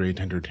own great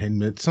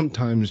entertainment,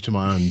 sometimes to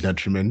my own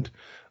detriment,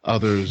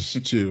 others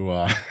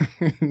to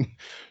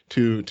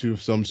to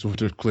some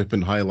sort of clip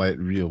and highlight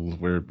reel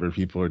where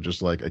people are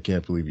just like, I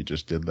can't believe you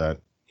just did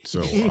that.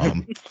 So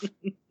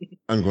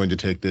I'm going to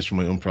take this for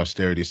my own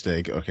posterity's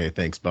sake. Okay,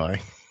 thanks, bye.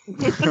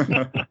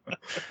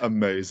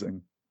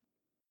 Amazing.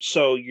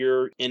 So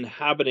you're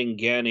inhabiting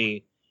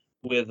Gani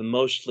with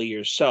mostly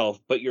yourself,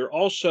 but you're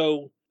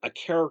also a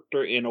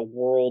character in a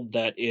world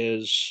that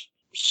is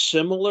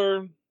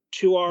similar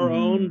to our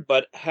own,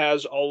 but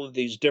has all of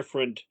these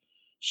different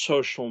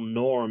social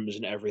norms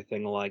and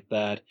everything like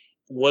that.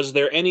 Was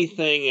there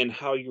anything in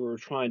how you were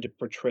trying to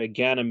portray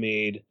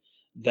Ganymede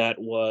that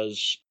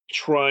was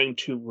trying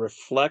to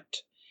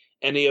reflect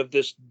any of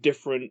this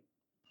different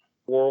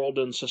world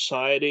and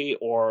society,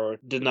 or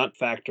did not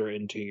factor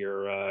into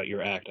your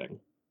acting?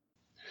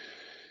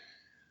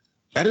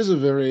 That is a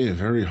very,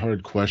 very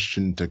hard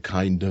question to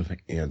kind of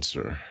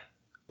answer.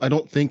 I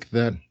don't think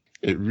that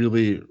it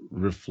really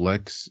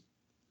reflects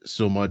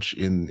so much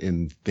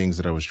in things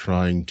that I was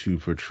trying to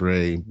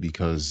portray,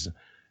 because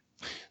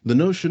the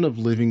notion of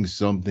living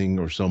something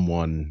or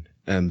someone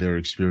and their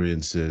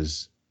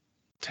experiences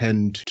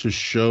tend to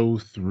show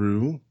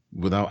through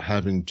without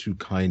having to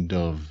kind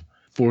of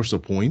force a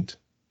point,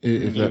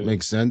 if that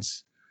makes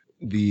sense.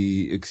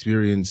 The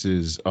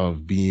experiences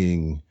of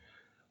being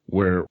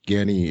where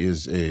Gani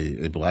is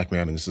a black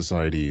man in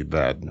society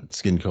that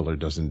skin color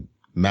doesn't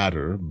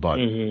matter, but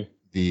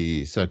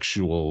the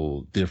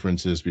sexual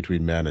differences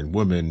between man and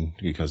woman,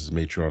 because it's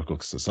matriarchal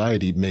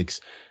society,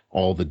 makes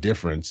all the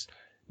difference.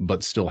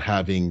 But still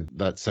having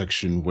that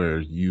section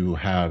where you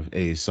have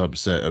a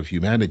subset of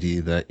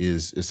humanity that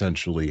is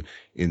essentially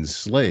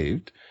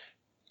enslaved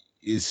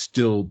is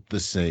still the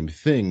same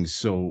thing.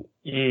 So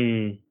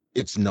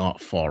it's not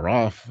far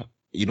off.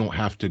 You don't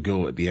have to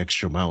go the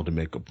extra mile to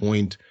make a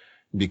point,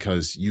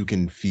 because you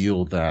can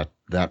feel that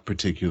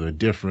particular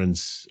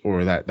difference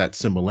or that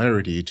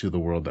similarity to the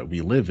world that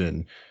we live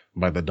in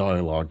by the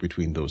dialogue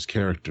between those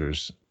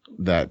characters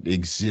that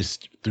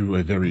exist through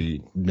a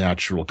very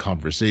natural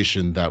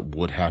conversation that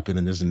would happen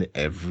and is an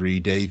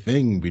everyday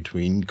thing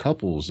between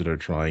couples that are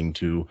trying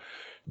to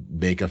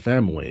make a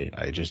family.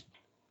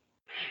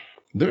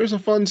 There's a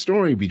fun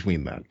story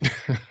between that.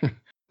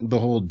 The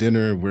whole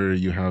dinner where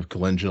you have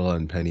Calendula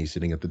and Penny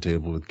sitting at the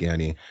table with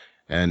Gani,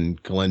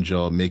 and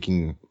Calendula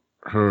making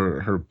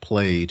her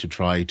play to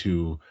try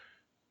to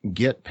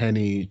get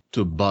Penny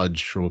to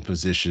budge from a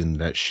position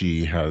that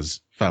she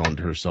has found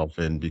herself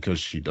in because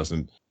she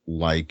doesn't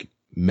like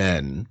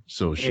men.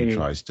 So she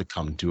tries to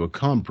come to a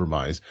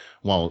compromise.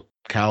 While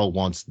Cal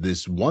wants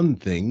this one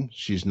thing,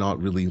 she's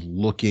not really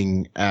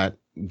looking at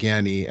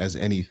Gani as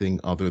anything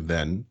other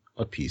than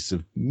a piece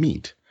of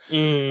meat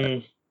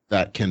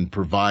that can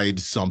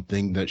provide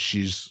something that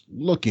she's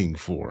looking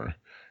for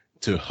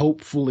to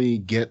hopefully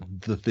get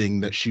the thing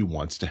that she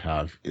wants to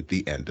have at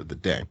the end of the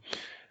day.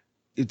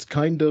 It's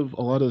kind of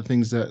a lot of the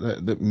things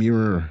that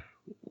mirror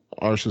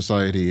our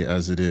society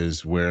as it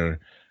is, where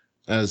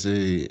as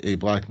a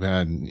black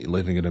man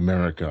living in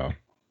America,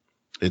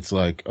 it's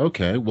like,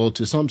 okay, well,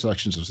 to some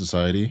sections of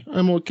society,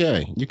 I'm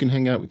okay. You can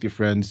hang out with your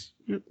friends.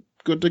 You're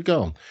good to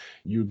go.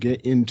 You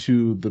get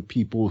into the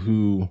people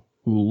who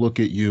look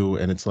at you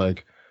and it's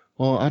like,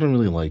 well, I don't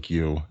really like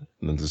you.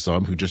 And then there's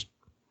some who just,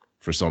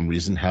 for some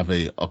reason, have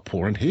a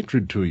abhorrent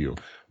hatred to you.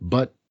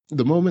 But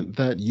the moment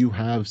that you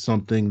have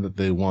something that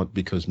they want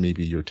because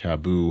maybe you're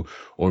taboo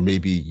or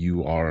maybe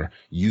you are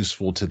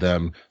useful to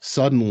them,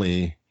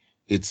 suddenly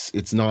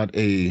it's not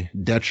a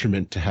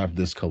detriment to have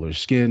this color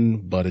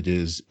skin, but it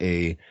is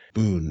a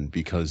boon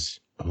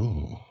because,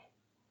 I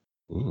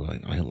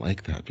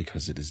like that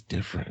because it is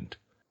different.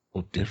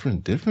 Well,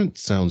 different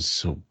sounds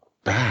so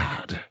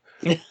bad.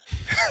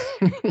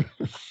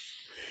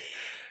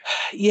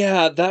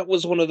 Yeah, that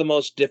was one of the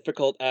most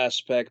difficult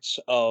aspects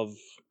of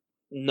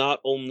not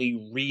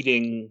only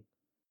reading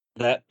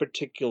that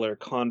particular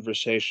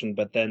conversation,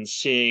 but then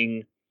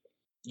seeing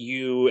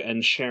you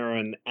and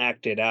Sharon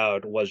act it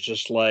out was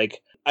just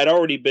like, I'd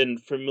already been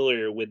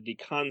familiar with the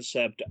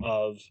concept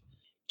of,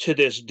 to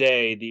this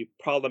day, the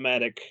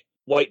problematic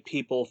white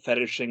people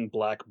fetishing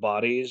black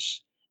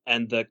bodies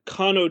and the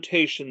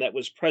connotation that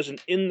was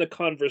present in the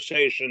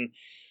conversation,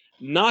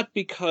 not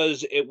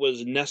because it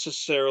was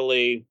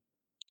necessarily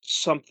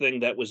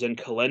something that was in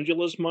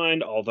Calendula's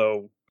mind,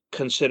 although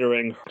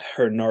considering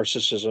her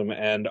narcissism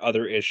and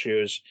other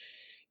issues,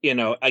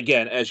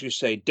 again, as you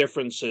say,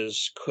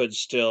 differences could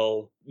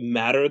still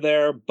matter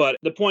there. But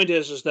the point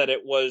is that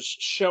it was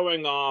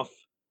showing off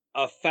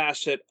a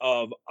facet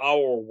of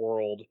our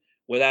world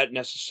without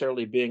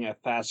necessarily being a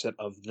facet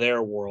of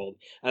their world.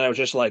 And I was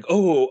just like,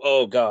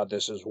 oh God,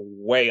 this is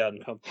way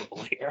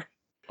uncomfortable here.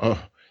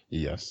 Oh,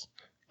 yes.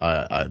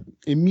 I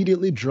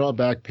immediately draw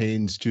back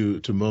pains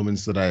to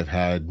moments that I've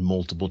had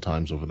multiple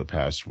times over the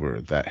past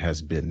where that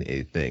has been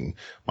a thing.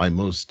 My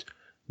most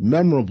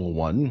memorable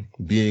one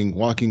being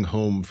walking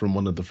home from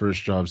one of the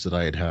first jobs that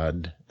I had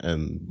had,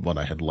 and when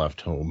I had left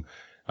home,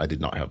 I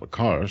did not have a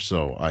car,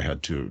 so I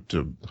had to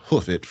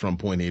hoof it from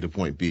point A to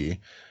point B.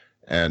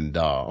 And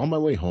on my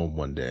way home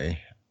one day,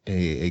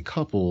 a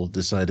couple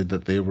decided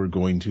that they were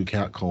going to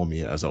catcall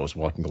me as I was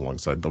walking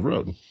alongside the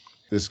road.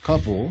 This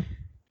couple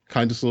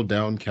kind of slowed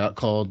down,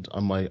 catcalled.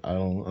 I'm like, I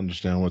don't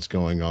understand what's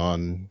going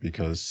on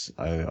because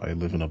I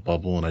live in a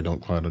bubble and I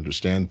don't quite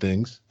understand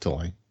things till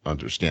I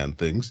understand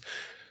things.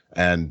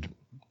 And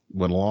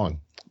went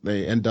along.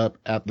 They end up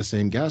at the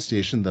same gas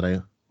station that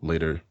I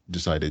later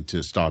decided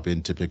to stop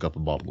in to pick up a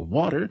bottle of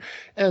water.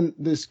 And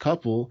this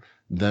couple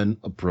then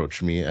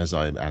approached me as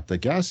I'm at the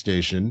gas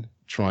station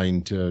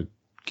trying to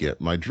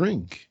get my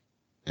drink.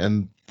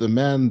 And the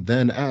man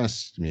then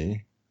asked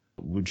me,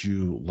 would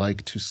you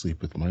like to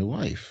sleep with my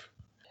wife?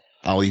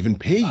 I'll even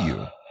pay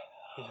you.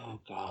 Oh,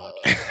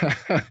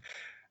 God.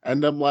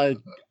 And I'm like,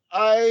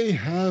 I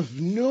have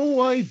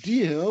no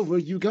idea where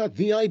you got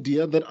the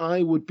idea that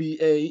I would be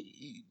A,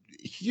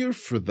 here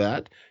for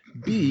that,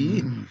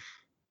 B,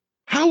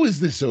 how is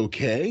this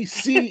okay?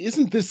 C,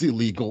 isn't this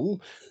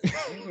illegal?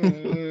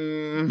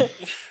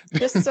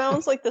 This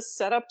sounds like the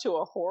setup to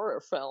a horror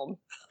film.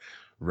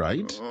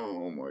 Right?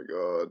 Oh my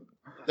god.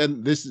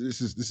 And this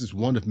is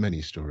one of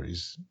many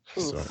stories.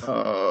 So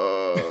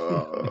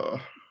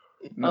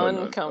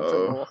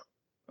Uncomfortable.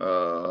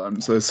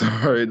 I'm so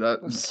sorry that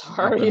I'm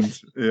sorry.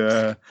 happened.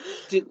 Yeah.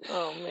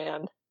 Oh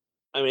man.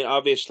 I mean,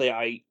 obviously,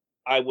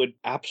 I would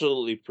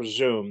absolutely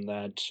presume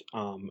that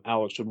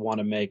Alex would want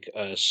to make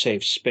a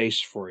safe space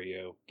for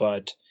you,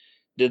 but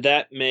did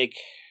that make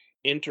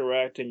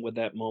interacting with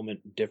that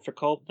moment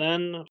difficult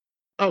then?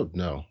 Oh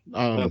no.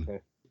 Okay.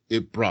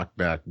 It brought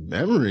back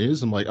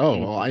memories. I'm like, oh,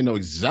 well, Mhm. I know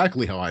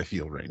exactly how I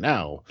feel right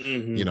now.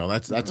 Mhm. You know,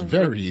 that's Mhm.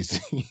 very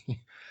easy.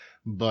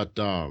 But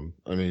I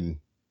mean,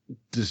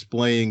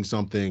 displaying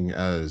something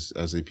as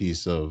a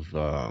piece of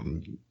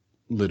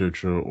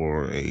literature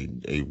or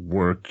a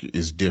work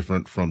is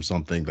different from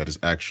something that is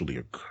actually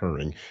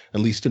occurring,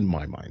 at least in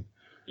my mind.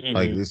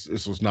 Like Mhm.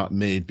 this was not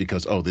made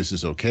because, oh, this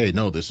is okay.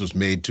 No, this was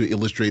made to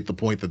illustrate the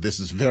point that this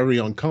is very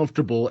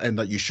uncomfortable and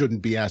that you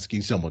shouldn't be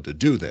asking someone to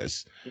do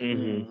this.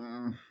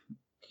 Mhm.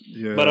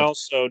 But Yeah.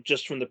 also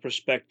just from the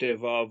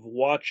perspective of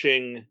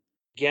watching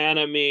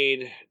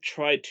Ganymede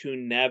try to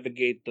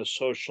navigate the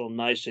social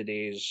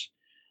niceties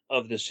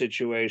of the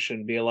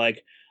situation, be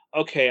like,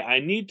 okay, I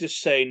need to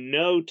say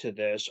no to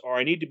this, or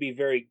I need to be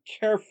very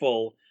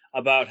careful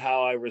about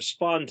how I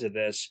respond to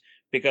this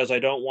because I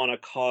don't want to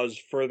cause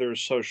further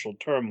social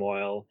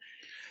turmoil.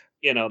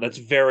 That's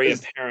very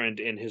It's, apparent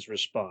in his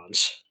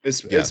response.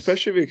 Yes.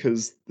 especially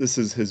because this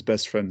is his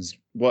best friend's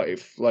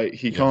wife. Like,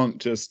 he Yes. can't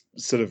just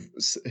sort of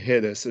hear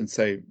this and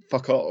say,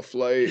 fuck off.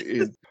 Like,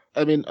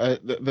 I mean,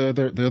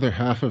 the other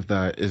half of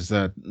that is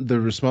that the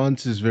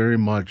response is very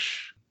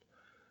much.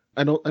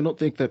 I don't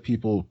think that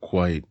people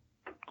quite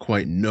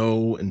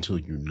know until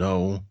you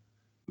know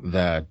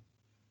that.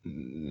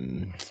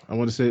 I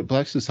want to say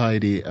Black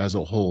society as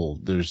a whole.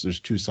 There's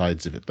two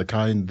sides of it. The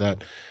kind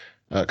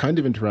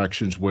of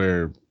interactions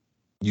where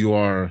you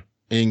are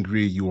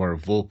angry, you are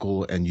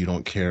vocal, and you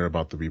don't care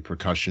about the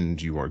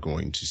repercussions. You are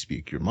going to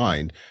speak your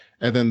mind.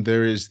 And then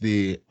there is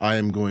the I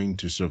am going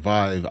to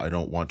survive. I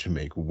don't want to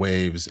make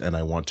waves, and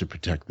I want to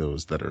protect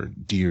those that are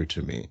dear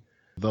to me.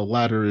 The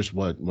latter is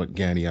what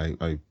Gani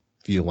I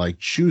feel like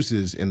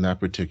chooses in that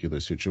particular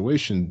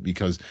situation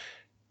because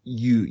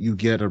you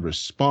get a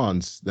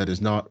response that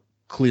is not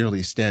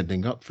clearly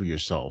standing up for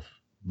yourself,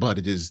 but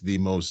it is the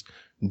most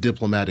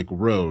diplomatic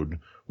road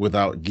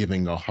without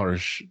giving a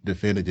harsh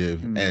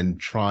definitive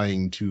and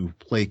trying to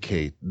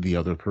placate the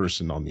other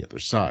person on the other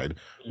side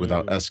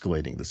without Mhm.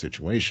 escalating the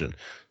situation.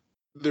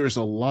 There's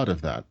a lot of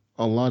that.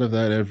 A lot of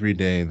that every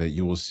day that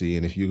you will see.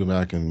 And if you go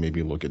back and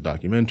maybe look at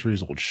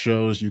documentaries, old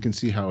shows, you can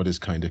see how it is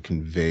kind of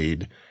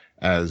conveyed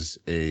as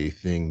a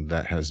thing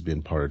that has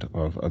been part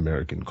of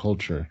American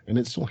culture. And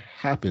it still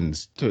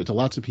happens to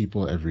lots of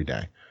people every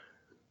day.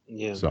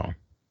 Yeah. So,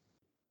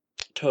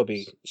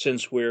 Toby,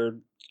 since we're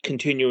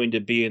continuing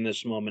to be in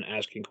this moment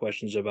asking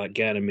questions about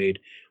Ganymede,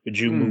 would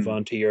you move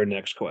on to your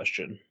next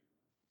question?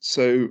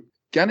 So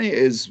Gani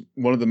is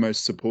one of the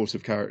most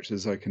supportive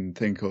characters I can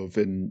think of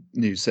in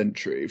New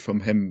Century, from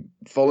him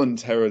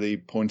voluntarily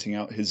pointing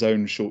out his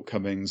own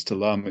shortcomings to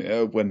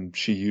Lamia when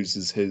she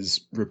uses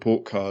his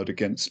report card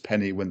against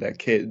Penny when they're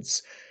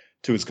kids,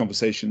 to his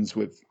conversations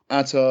with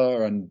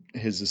Attar and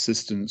his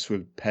assistance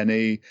with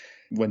Penny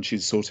when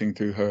she's sorting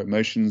through her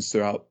emotions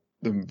throughout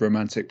the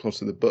romantic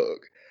plot of the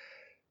book.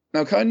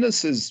 Now,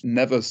 kindness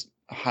never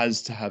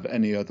has to have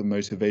any other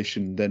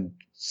motivation than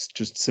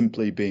just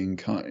simply being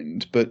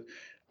kind, but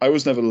I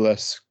was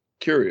nevertheless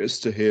curious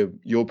to hear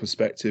your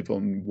perspective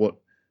on what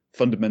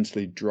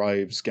fundamentally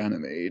drives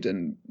Ganymede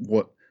and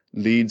what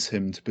leads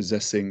him to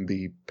possessing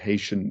the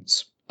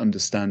patience,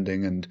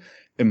 understanding, and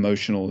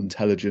emotional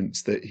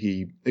intelligence that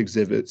he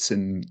exhibits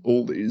in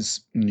all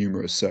these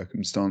numerous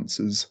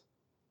circumstances.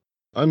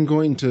 I'm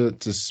going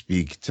to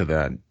speak to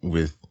that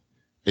with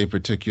a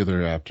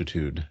particular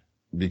aptitude,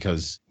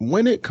 because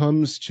when it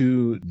comes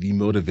to the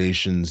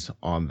motivations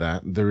on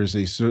that, there is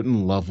a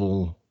certain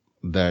level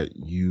that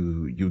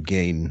you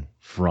gain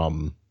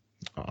from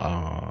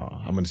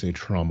I'm going to say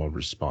trauma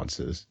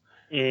responses.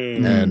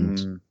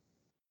 Mm.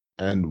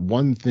 And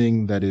one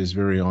thing that is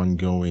very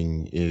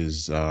ongoing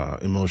is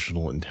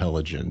emotional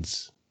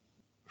intelligence.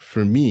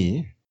 For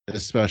me,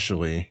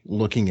 especially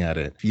looking at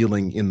it,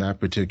 feeling in that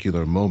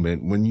particular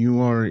moment, when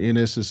you are in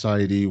a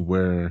society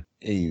where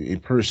a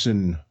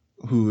person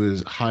who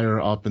is higher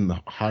up in the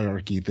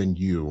hierarchy than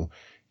you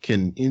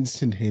can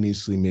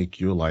instantaneously make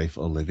your life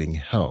a living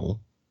hell,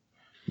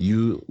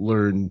 you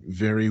learn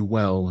very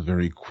well,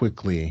 very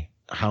quickly,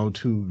 how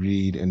to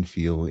read and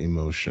feel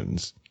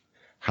emotions,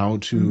 how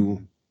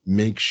to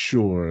make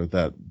sure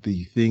that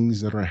the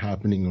things that are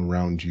happening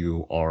around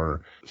you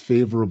are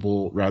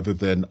favorable rather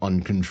than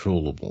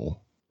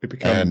uncontrollable. It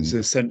becomes And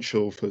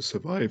essential for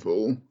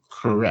survival.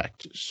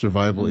 correct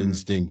survival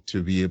instinct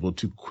to be able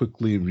to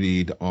quickly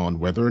read on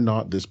whether or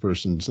not this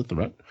person is a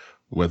threat,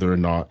 whether or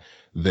not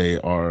they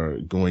are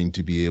going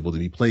to be able to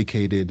be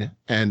placated,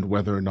 and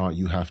whether or not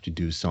you have to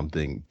do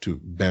something to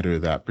better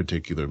that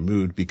particular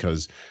mood,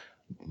 because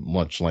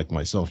much like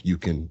myself, you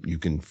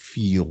can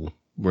feel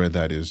where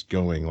that is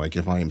going. Like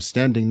if I am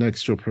standing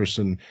next to a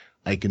person,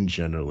 I can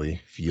generally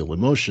feel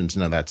emotions.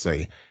 Now that's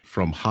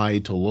from high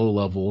to low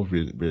level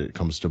when it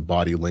comes to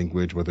body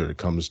language, whether it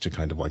comes to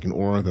kind of like an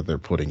aura that they're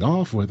putting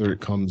off, whether it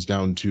comes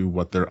down to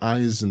what their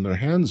eyes and their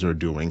hands are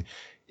doing.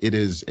 It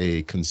is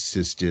a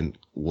consistent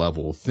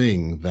level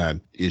thing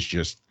that is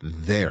just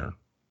there.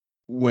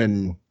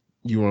 When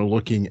you are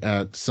looking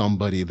at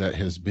somebody that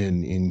has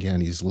been in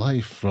Gani's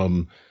life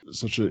from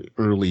such an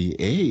early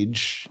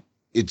age,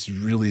 it's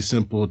really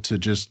simple to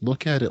just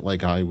look at it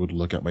like I would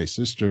look at my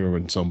sister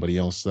and somebody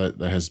else that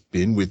has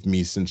been with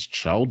me since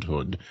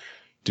childhood,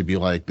 to be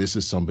like, this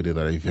is somebody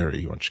that I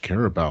very much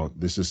care about.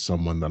 This is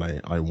someone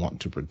that I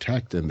want to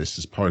protect, and this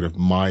is part of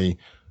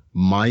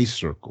my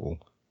circle,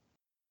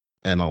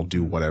 and I'll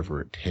do whatever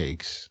it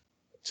takes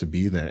to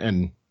be there.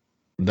 And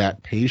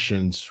that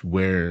patience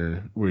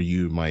where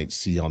you might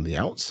see on the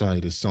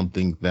outside is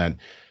something that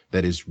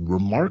is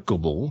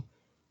remarkable.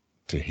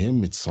 To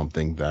him, it's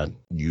something that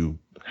you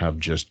have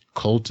just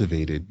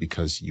cultivated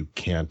because you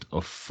can't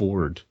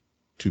afford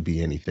to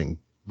be anything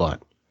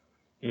but.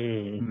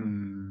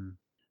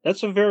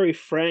 That's a very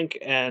frank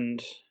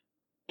and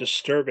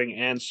disturbing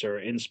answer,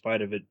 in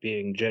spite of it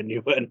being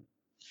genuine.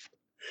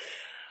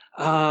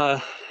 Yeah.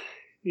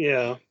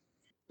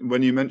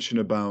 When you mention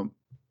about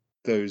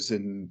those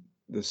in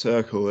the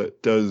circle,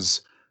 it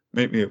does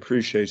make me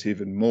appreciate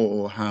even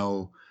more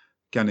how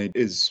Gani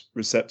is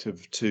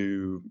receptive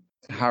to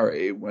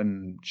Harry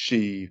when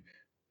she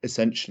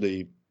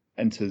essentially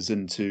enters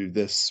into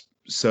this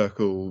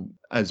circle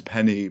as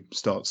Penny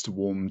starts to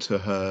warm to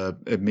her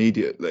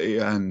immediately,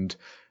 and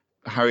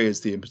Harry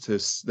is the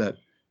impetus that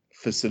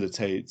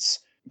facilitates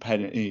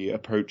Penny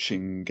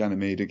approaching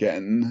Ganymede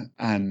again,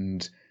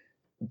 and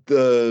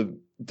the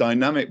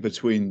dynamic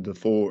between the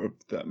four of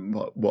them,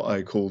 what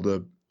I call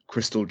the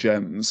crystal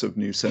gems of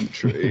New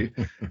Century,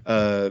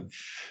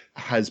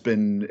 has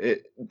been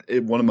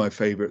one of my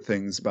favorite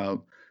things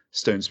about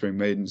Stone Spring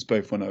Maidens,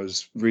 both when I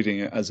was reading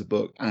it as a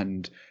book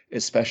and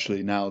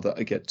especially now that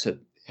I get to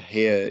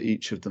hear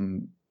each of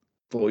them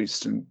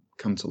voiced and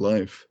come to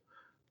life.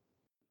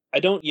 I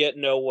don't yet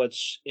know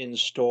what's in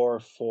store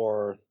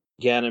for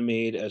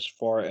Ganymede as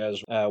far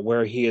as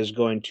where he is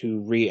going to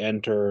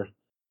re-enter,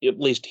 at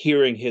least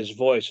hearing his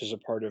voice as a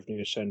part of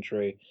New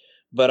Century.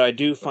 But I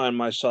do find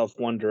myself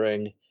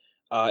wondering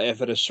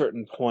if at a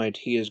certain point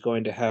he is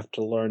going to have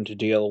to learn to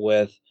deal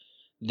with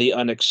the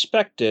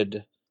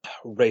unexpected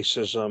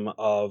racism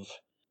of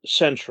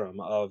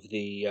Centrum, of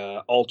the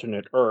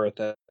alternate Earth,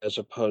 as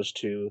opposed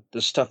to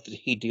the stuff that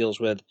he deals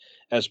with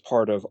as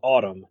part of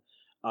Autumn.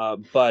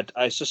 But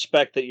I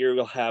suspect that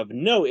you'll have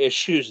no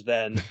issues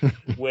then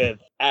with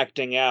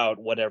acting out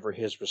whatever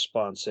his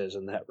response is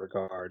in that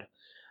regard.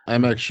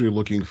 I'm actually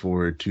looking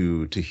forward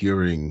to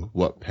hearing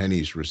what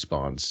Penny's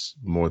response,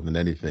 more than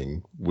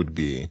anything, would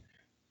be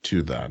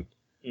to that.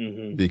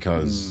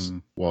 Because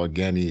while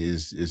Gani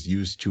is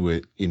used to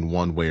it in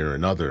one way or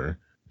another,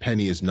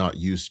 Penny is not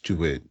used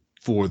to it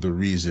for the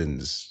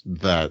reasons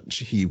that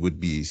he would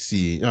be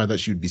seeing, that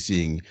she would be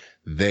seeing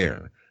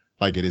there.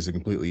 Like, it is a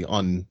completely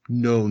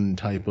unknown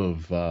type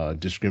of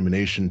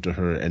discrimination to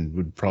her, and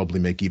would probably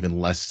make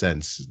even less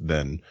sense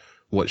than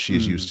what she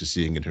is used to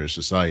seeing in her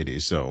society.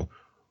 So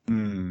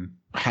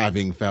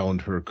having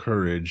found her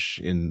courage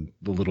in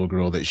the little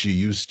girl that she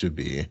used to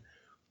be,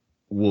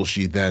 will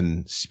she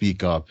then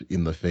speak up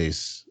in the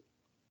face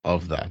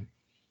of that?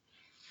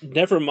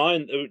 Never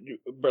mind,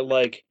 but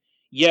like,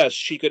 yes,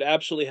 she could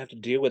absolutely have to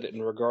deal with it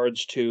in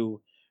regards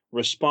to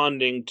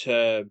responding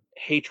to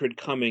hatred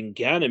coming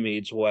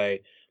Ganymede's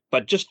way.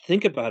 But just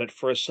think about it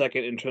for a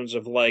second in terms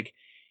of like,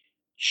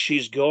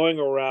 she's going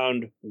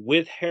around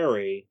with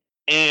Harry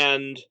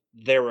and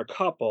they're a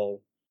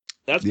couple,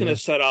 that's going to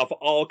Yes. set off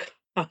all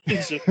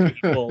kinds of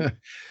people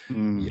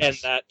Mm. in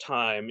that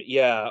time.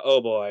 Yeah,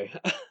 oh boy.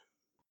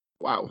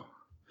 Wow.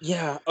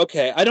 Yeah,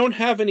 okay. I don't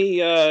have any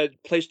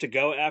place to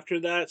go after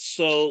that,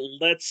 so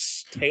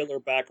let's tailor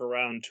back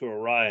around to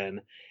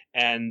Orion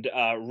and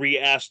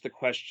re-ask the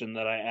question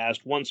that I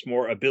asked once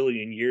more a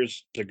billion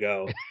years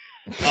ago.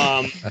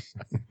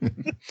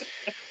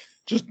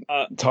 Just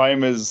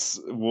time is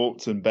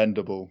warped and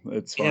bendable.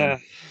 It's fine. Yeah,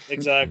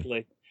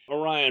 exactly.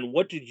 Orion,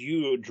 what did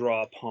you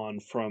draw upon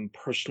from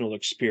personal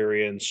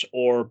experience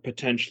or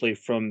potentially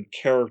from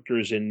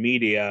characters in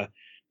media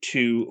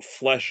to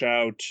flesh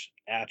out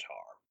Attar?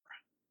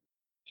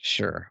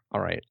 Sure.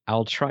 All right.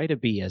 I'll try to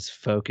be as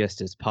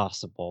focused as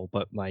possible,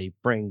 but my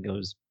brain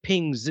goes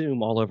ping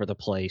zoom all over the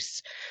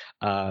place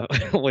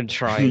when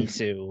trying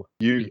to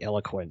be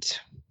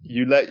eloquent.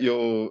 You let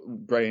your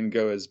brain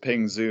go as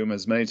ping zoom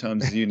as many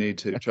times as you need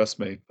to. Trust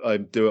me, I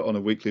do it on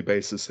a weekly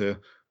basis here.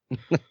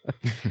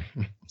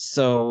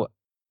 So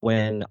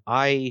when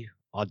I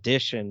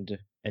auditioned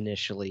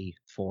initially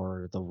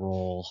for the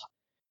role,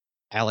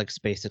 Alex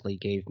basically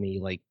gave me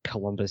like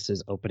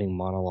Columbus's opening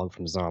monologue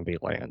from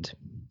Zombieland.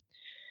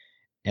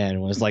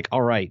 And was like,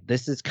 all right,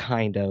 this is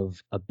kind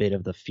of a bit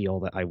of the feel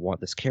that I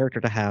want this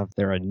character to have.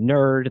 They're a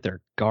nerd,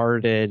 they're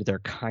guarded, they're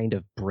kind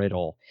of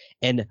brittle.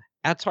 And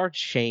Attar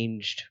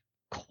changed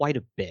quite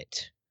a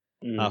bit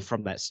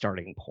from that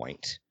starting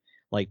point.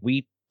 Like,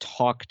 we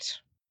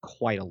talked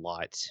quite a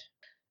lot.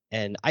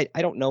 And I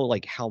don't know,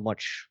 like, how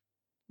much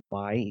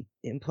my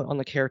input on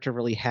the character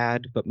really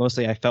had, but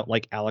mostly I felt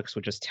like Alex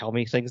would just tell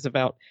me things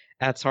about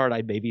Attar, and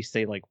I'd maybe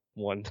say, like,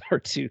 one or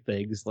two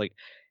things, like,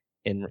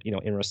 in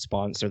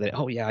response, or that,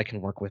 oh yeah, I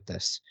can work with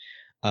this.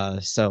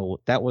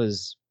 So that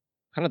was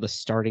kind of the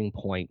starting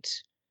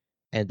point,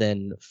 and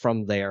then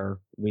from there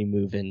we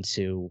move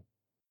into,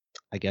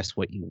 I guess,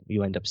 what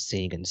you end up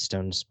seeing in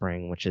Stone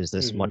Spring, which is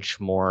this much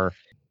more.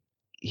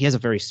 He has a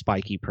very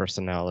spiky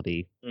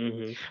personality,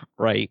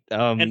 right?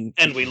 And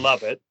we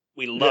love it.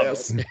 We love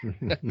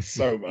it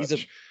so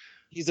much.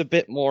 He's a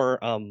bit more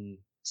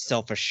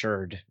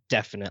self-assured,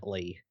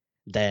 definitely,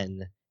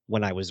 than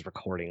when I was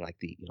recording, like,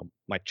 the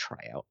my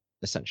tryout.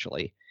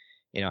 Essentially,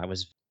 I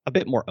was a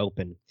bit more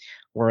open,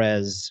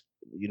 whereas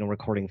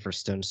recording for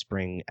Stone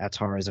Spring,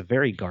 Attar is a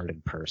very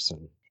guarded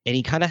person, and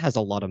he kind of has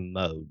a lot of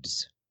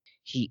modes.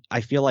 I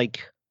feel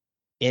like,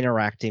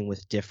 interacting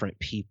with different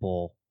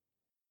people,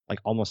 like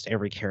almost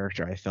every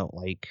character, I felt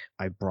like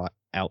I brought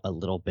out a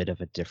little bit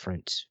of a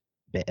different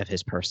bit of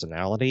his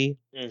personality.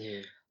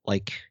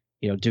 Like,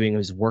 doing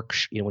his work,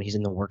 when he's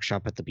in the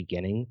workshop at the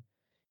beginning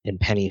and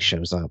Penny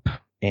shows up,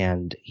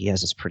 and he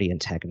has this pretty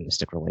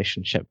antagonistic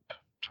relationship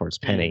towards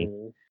Penny.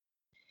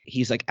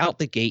 He's like, out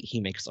the gate,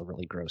 he makes a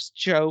really gross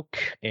joke,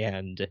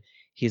 and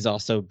he's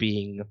also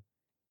being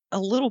a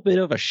little bit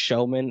of a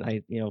showman.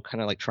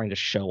 Kind of like trying to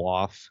show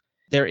off.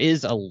 There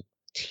is a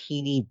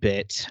teeny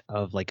bit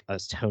of like a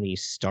Tony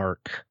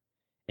Stark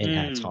in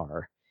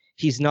Attar.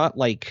 He's not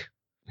like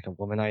a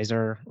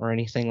womanizer or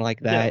anything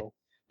like that. No.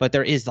 But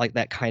there is like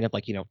that kind of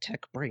like,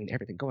 tech brain,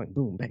 everything going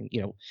boom, bang,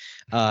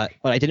 but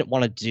I didn't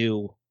want to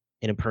do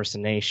an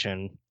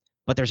impersonation,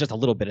 but there's just a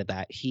little bit of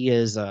that. He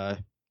is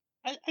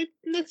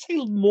let's say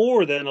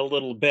more than a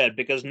little bit,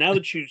 because now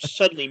that you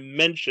suddenly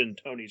mentioned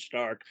Tony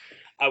Stark,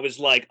 I was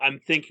like, I'm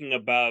thinking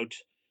about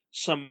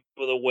some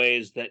of the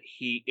ways that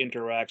he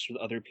interacts with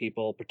other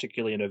people,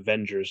 particularly in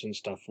Avengers and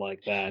stuff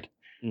like that.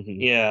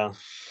 Yeah.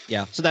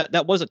 So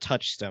that was a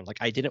touchstone. Like,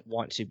 I didn't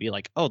want to be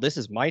like, oh, this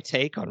is my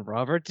take on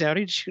Robert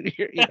Downey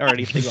Jr. or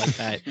anything like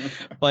that.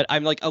 But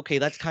I'm like, okay,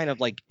 that's kind of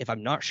like, if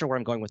I'm not sure where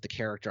I'm going with the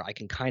character, I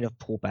can kind of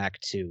pull back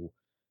to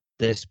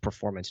this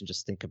performance and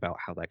just think about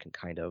how that can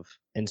kind of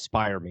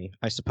inspire me,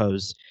 I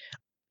suppose.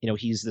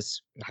 He's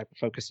this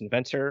hyper-focused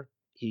inventor.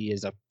 He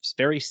is a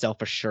very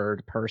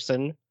self-assured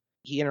person.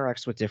 He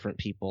interacts with different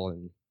people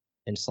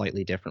in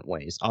slightly different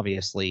ways.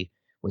 Obviously,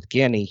 with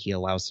Ganny, he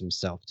allows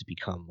himself to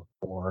become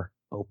more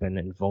open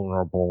and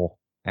vulnerable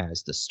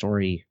as the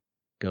story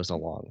goes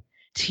along.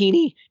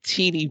 Teeny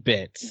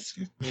bits.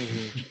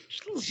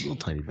 Little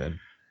tiny bit.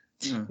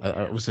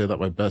 I would say that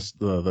my best,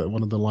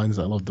 one of the lines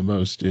that I love the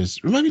most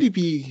is, remind me to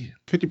be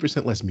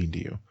 50% less mean to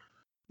you.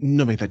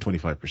 No, make that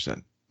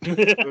 25%.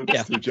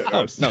 Yeah. Too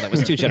generous. No, that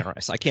was too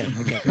generous. I can't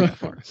go that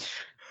far.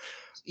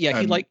 Yeah,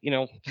 he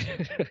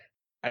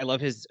I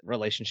love his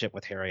relationship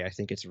with Harry. I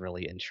think it's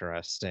really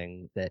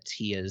interesting that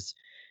he is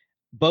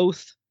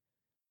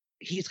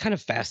he's kind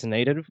of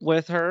fascinated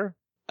with her,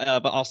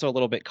 but also a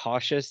little bit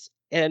cautious.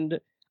 And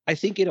I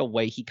think in a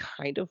way he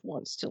kind of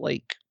wants to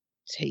like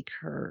take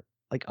her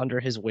like under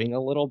his wing a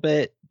little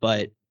bit,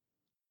 but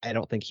I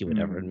don't think he would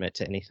ever admit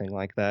to anything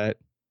like that.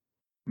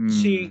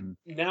 See,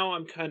 now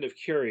I'm kind of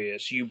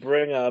curious. You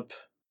bring up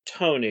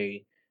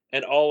Tony,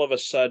 and all of a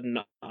sudden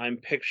I'm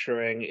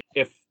picturing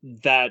if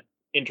that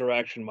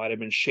interaction might have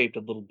been shaped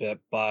a little bit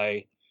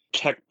by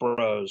tech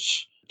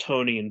bros,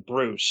 Tony and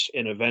Bruce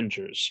in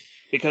Avengers.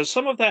 Because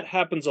some of that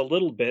happens a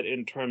little bit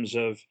in terms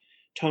of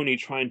Tony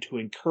trying to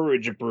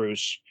encourage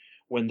Bruce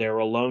when they're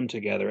alone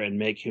together and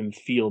make him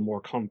feel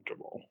more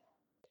comfortable.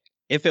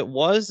 If it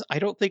was, I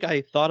don't think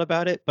I thought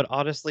about it, but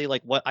honestly,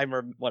 like what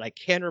I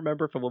can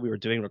remember from when we were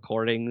doing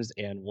recordings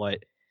and what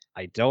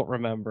I don't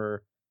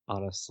remember,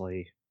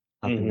 honestly,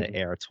 up in the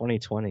air.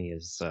 2020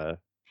 is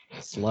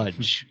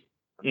sludge,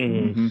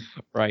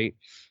 right?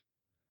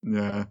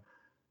 Yeah.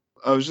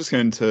 I was just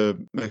going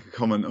to make a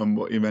comment on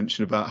what you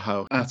mentioned about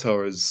how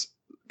Attar is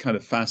kind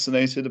of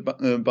fascinated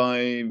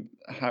by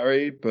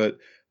Harry, but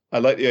I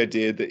like the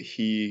idea that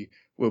he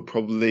will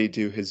probably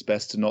do his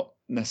best to not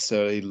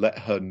necessarily let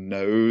her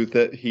know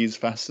that he's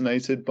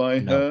fascinated by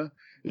her.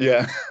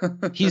 Yeah.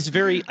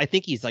 I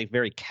think he's like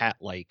very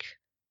cat-like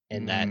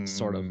in that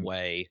sort of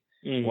way,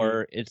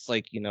 where it's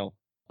like,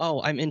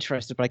 oh, I'm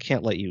interested, but I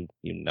can't let you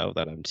know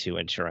that I'm too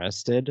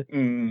interested.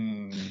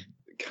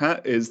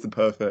 Cat is the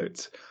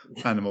perfect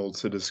animal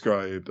to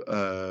describe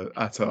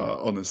Attar,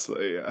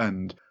 honestly.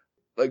 And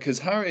like, because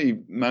Harry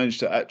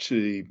managed to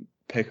actually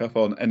pick up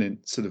on and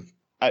sort of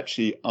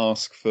actually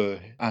ask for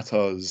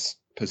Attar's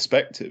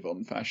perspective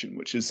on fashion,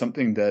 which is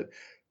something that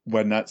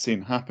when that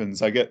scene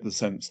happens, I get the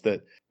sense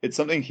that it's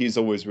something he's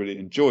always really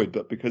enjoyed,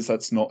 but because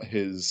that's not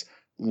his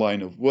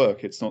line of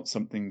work, it's not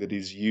something that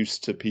he's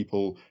used to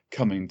people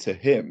coming to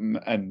him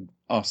and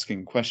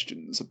asking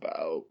questions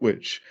about,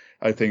 which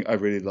I think I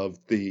really love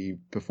the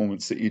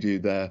performance that you do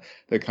there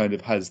that kind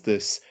of has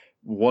this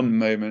one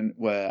moment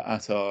where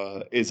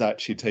Attar is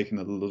actually taken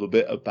a little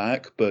bit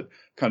aback, but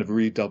kind of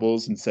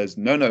redoubles and says,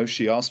 no,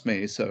 she asked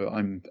me, so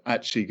I'm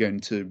actually going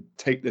to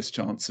take this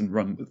chance and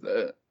run with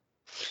it.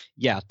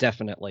 Yeah,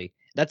 definitely.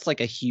 That's like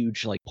a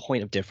huge like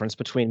point of difference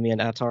between me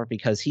and Attar,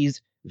 because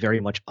he's very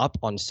much up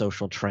on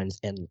social trends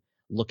and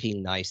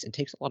looking nice and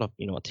takes a lot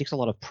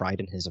of pride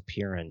in his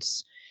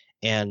appearance.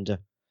 And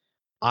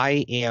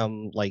I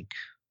am like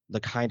the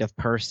kind of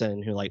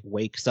person who like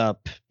wakes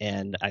up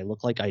and I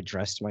look like I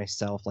dressed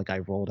myself like I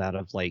rolled out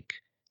of like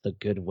the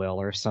Goodwill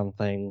or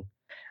something.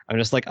 I'm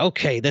just like,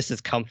 okay, this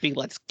is comfy.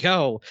 Let's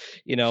go.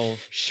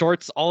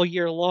 Shorts all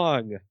year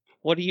long.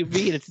 What do you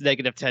mean it's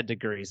negative 10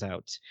 degrees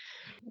out?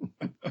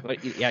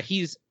 But yeah,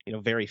 he's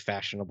very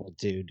fashionable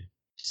dude.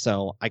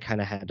 So I kind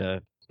of had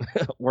to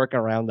work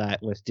around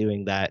that with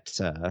doing that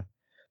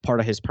part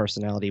of his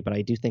personality. But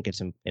I do think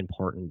it's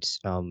important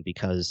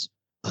because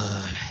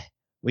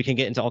we can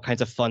get into all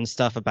kinds of fun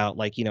stuff about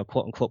like,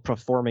 quote unquote,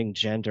 performing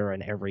gender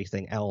and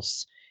everything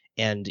else,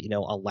 and,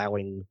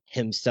 allowing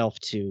himself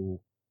to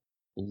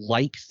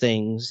like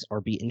things or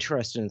be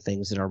interested in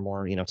things that are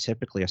more,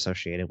 typically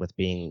associated with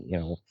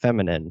being,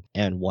 feminine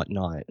and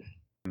whatnot.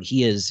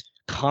 He is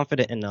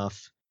confident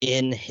enough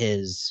in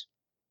his,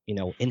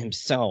 in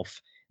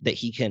himself that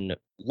he can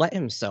let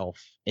himself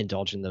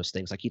indulge in those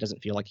things. Like he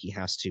doesn't feel like he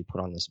has to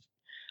put on this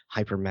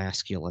hyper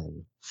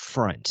masculine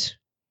front.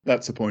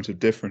 That's a point of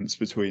difference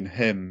between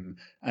him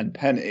and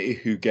Penny,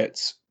 who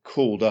gets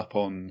called up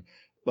on,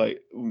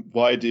 like,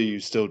 why do you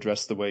still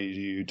dress the way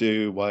you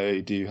do?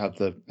 Why do you have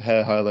the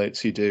hair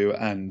highlights you do?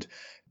 And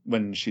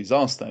when she's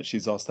asked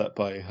that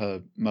by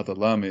her mother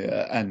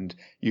Lamia, and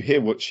you hear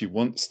what she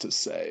wants to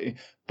say,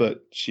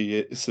 but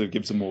she sort of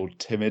gives a more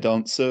timid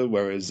answer,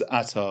 whereas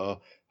Attar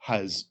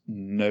has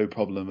no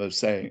problem of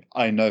saying,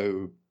 I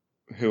know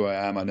who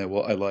I am, I know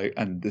what I like,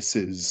 and this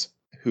is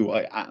who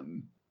I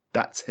am.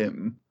 That's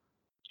him.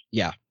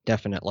 Yeah,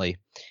 definitely.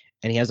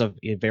 And he has a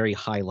very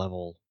high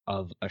level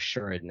of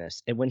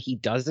assuredness. And when he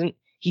doesn't,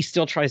 he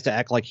still tries to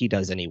act like he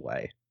does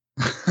anyway.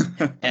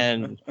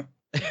 And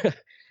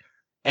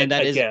and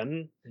that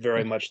again,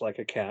 very much like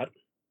a cat.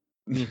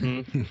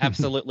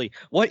 Absolutely.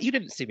 What? You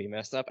didn't see me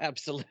mess up?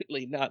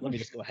 Absolutely not. Let me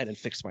just go ahead and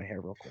fix my hair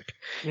real quick.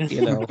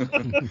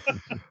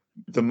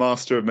 The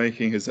master of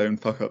making his own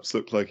fuck-ups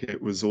look like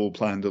it was all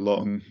planned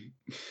along.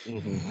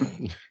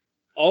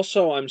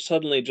 Also, I'm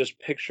suddenly just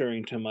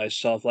picturing to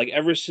myself, like,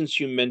 ever since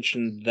you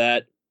mentioned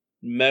that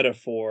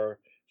metaphor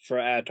for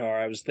Attar,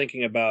 I was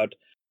thinking about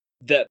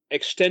that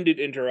extended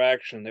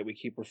interaction that we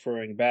keep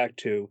referring back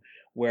to,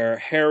 where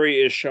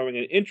Harry is showing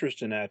an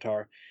interest in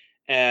Attar,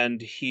 and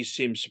he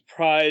seems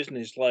surprised, and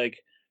he's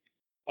like,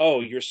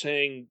 oh, you're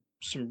saying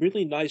some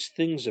really nice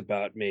things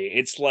about me.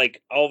 It's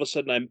like, all of a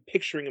sudden, I'm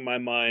picturing in my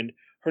mind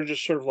her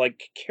just sort of,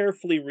 like,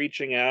 carefully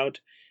reaching out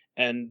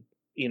and,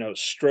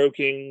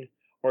 stroking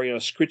or,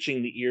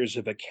 scritching the ears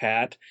of a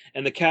cat,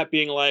 and the cat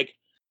being like,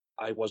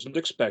 I wasn't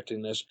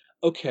expecting this.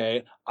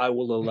 Okay, I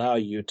will allow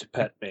you to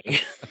pet me.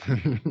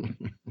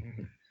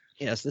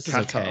 Yes, this is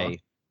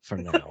okay for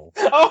now.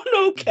 Oh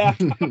no, cat!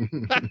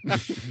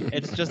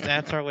 It's just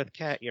Attar with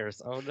cat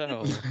ears. Oh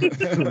no.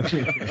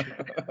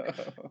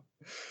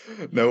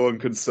 No one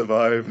could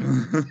survive.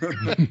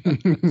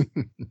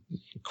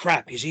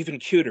 Crap, he's even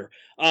cuter.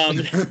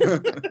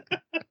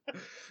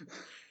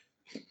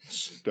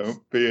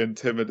 Don't be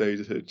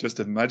intimidated. Just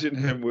imagine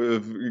him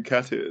with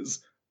cat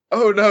ears.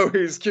 Oh no,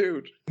 he's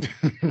cute.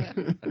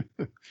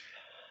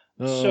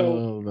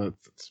 So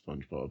that's a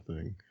SpongeBob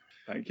thing.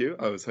 Thank you.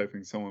 I was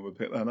hoping someone would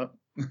pick that up.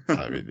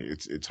 I mean,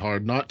 it's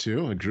hard not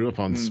to. I grew up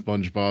on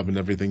SpongeBob and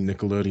everything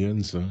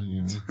Nickelodeon, so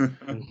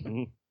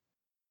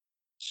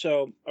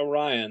So,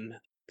 Orion,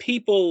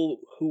 people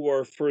who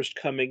are first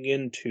coming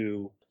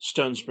into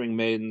Stone Spring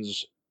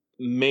Maidens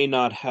may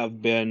not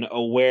have been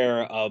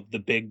aware of the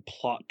big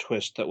plot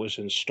twist that was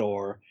in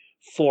store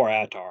for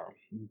Attar.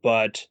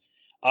 But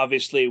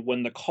obviously,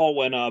 when the call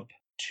went up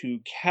to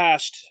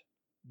cast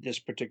this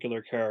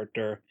particular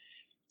character,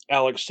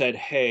 Alex said,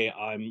 "Hey,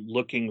 I'm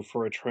looking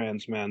for a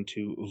trans man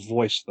to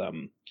voice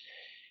them."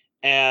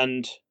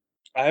 And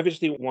I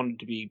obviously wanted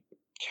to be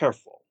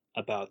careful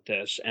about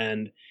this,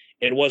 and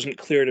it wasn't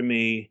clear to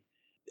me.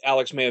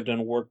 Alex may have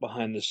done work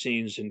behind the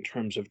scenes in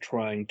terms of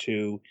trying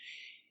to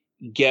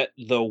get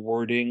the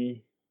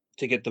wording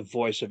to get the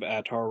voice of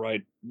Attar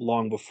right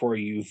long before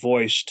you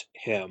voiced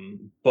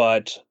him,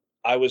 but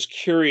I was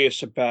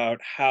curious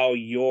about how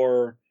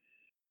your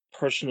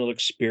personal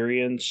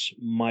experience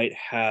might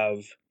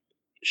have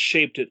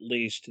shaped at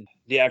least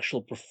the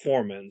actual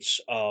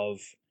performance of,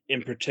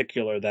 in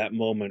particular, that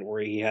moment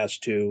where he has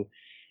to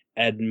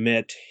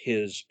admit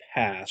his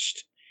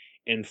past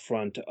in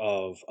front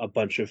of a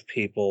bunch of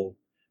people,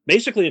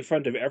 basically in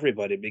front of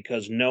everybody,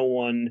 because no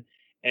one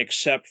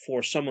except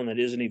for someone that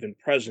isn't even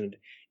present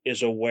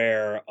is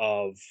aware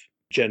of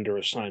gender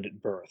assigned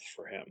at birth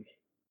for him.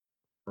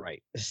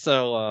 Right.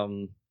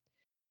 So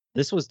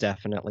this was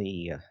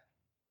definitely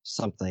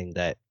something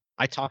that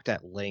I talked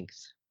at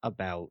length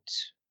about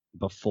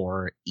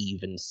before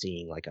even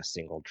seeing like a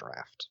single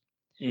draft.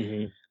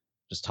 Mm-hmm.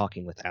 Just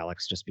talking with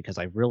Alex, just because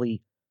I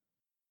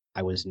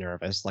was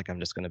nervous. Like, I'm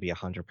just going to be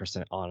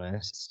 100%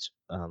 honest.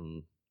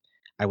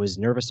 I was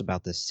nervous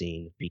about this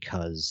scene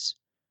because,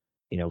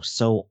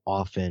 so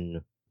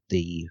often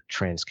the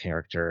trans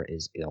character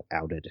is,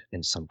 outed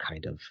in some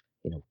kind of,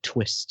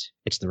 twist.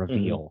 It's the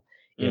reveal.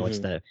 It's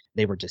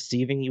they were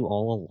deceiving you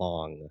all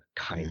along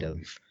kind of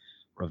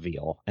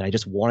reveal. And I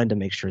just wanted to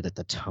make sure that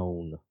the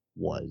tone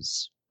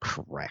was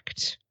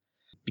correct,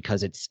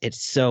 because it's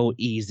so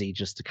easy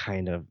just to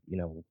kind of,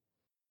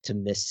 to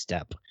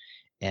misstep.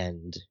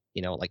 And,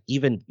 like,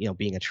 even,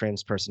 being a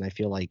trans person, I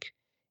feel like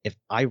if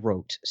I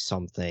wrote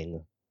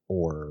something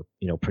or,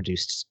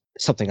 produced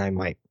something I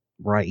might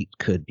write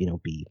could,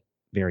 be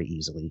very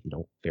easily,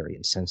 very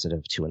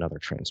insensitive to another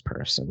trans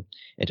person.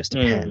 It just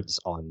depends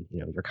on,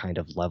 your kind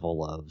of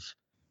level of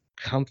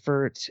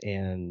comfort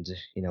and,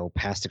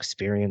 past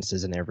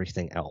experiences and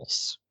everything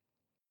else.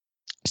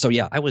 So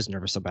yeah, I was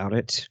nervous about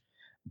it,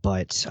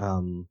 but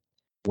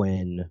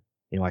when,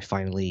 I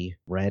finally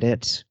read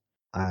it,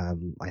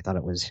 I thought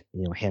it was,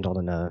 handled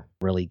in a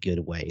really good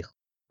way.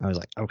 I was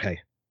like, okay,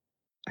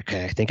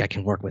 I think I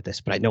can work with this,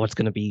 but I know it's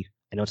gonna be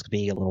a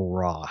little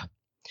raw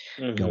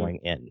going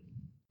in.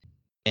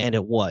 And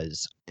it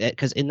was,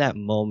 because in that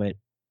moment,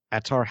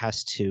 Attar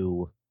has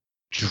to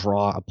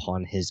draw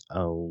upon his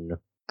own,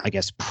 I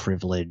guess,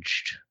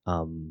 privileged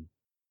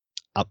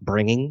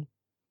upbringing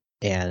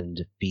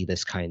and be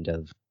this kind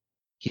of,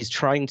 he's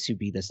trying to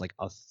be this like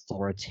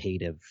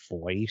authoritative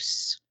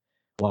voice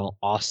while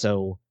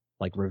also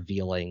like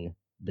revealing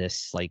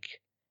this like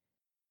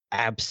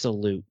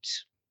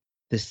absolute,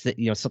 this,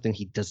 something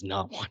he does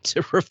not want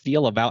to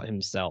reveal about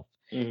himself.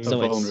 So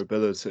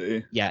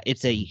vulnerability.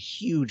 It's a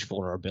huge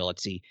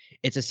vulnerability.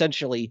 It's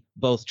essentially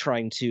both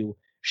trying to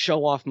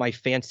show off my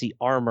fancy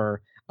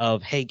armor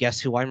of, hey, guess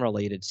who I'm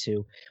related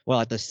to,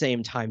 while at the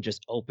same time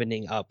just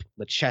opening up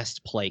the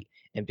chest plate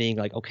and being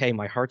like, okay,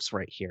 my heart's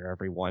right here,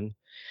 everyone.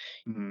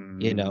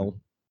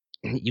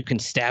 You can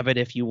stab it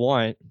if you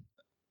want.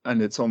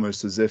 And it's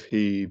almost as if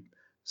he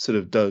sort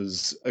of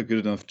does a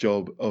good enough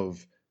job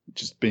of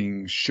just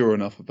being sure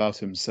enough about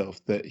himself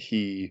that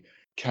he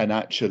can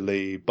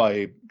actually,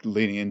 by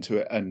leaning into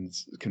it and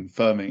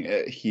confirming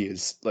it, he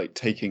is like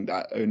taking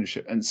that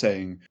ownership and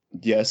saying,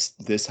 yes,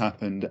 this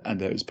happened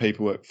and there's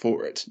paperwork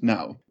for it.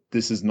 Now,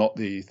 this is not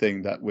the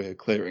thing that we're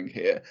clearing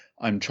here.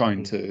 I'm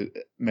trying to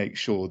make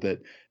sure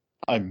that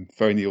I'm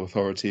throwing the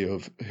authority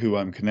of who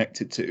I'm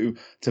connected to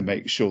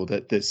make sure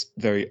that this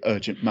very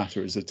urgent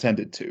matter is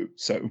attended to.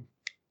 So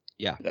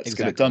yeah, let's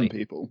get it done,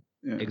 people.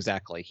 Yeah.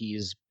 Exactly.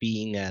 He's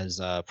being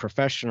as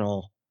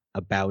professional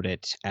about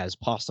it as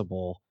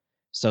possible,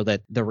 so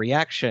that the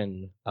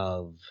reaction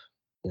of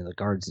the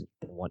guards and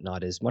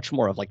whatnot is much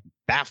more of like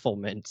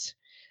bafflement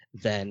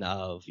than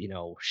of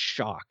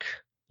shock.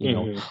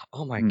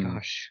 Oh my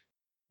gosh,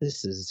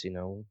 this is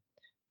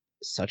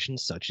such and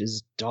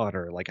such's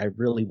daughter. Like, I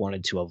really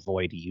wanted to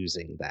avoid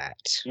using that.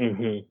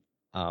 And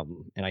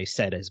I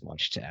said as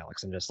much to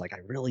Alex. I'm just like, I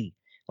really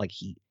like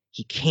he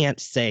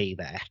can't say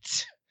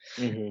that.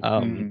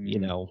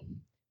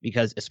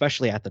 Because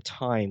especially at the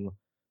time,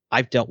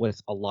 I've dealt with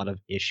a lot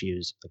of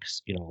issues, like,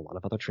 a lot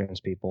of other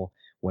trans people,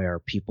 where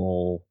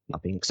people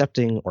not being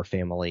accepting or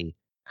family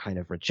kind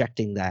of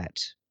rejecting that,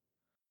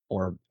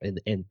 or at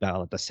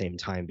the same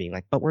time being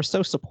like, but we're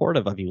so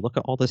supportive of you. Look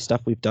at all this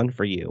stuff we've done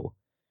for you,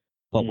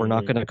 but we're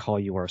not going to call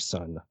you our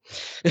son.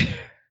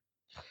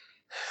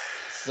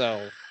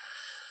 So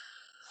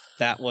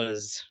that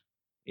was,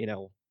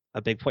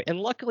 a big point. And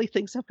luckily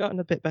things have gotten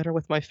a bit better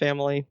with my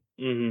family,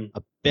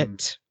 a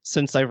bit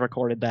since I've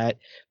recorded that.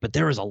 But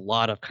there was a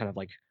lot of kind of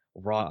like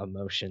raw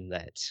emotion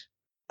that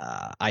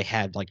I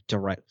had like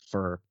direct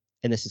for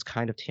and this is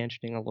kind of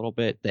tangenting a little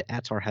bit, that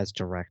Attar has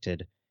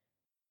directed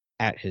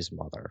at his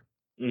mother.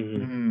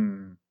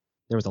 Mm-hmm.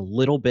 There was a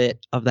little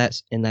bit of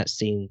that in that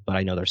scene, but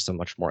I know there's some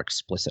much more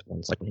explicit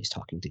ones, like when he's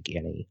talking to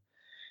Ganny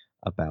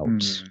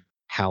about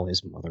how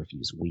his mother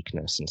views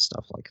weakness and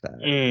stuff like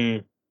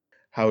that.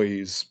 How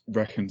he's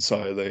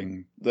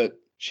reconciling that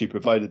she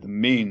provided the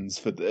means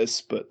for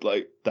this, but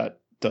like that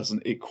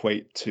doesn't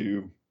equate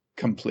to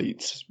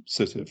complete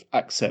sort of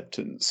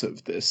acceptance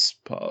of this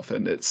path.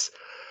 And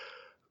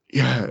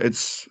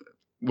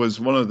was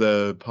one of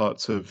the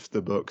parts of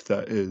the book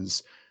that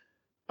is,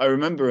 I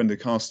remember in the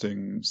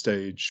casting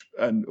stage,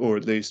 or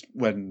at least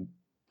when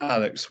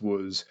Alex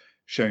was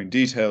showing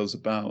details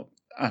about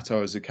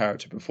Attar as a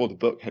character before the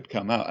book had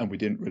come out, and we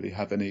didn't really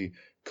have any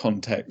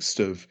context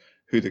of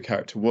who the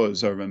character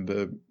was. I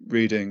remember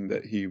reading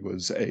that he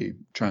was a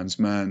trans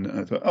man, and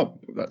I thought, oh,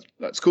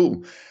 that's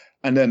cool.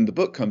 And then the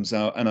book comes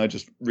out, and I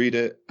just read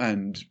it,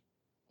 and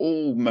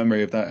all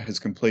memory of that has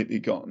completely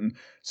gone.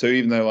 So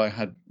even though I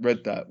had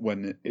read that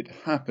when it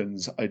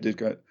happens, I did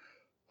go,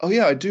 oh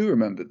yeah, I do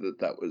remember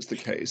that was the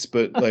case.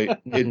 But like,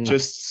 it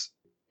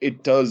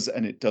does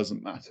and it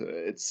doesn't matter.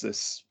 It's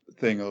this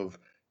thing of,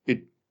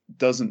 it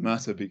doesn't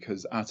matter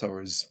because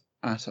Attar is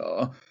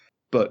Attar,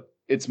 but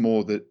it's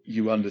more that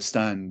you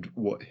understand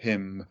what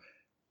him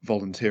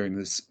volunteering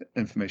this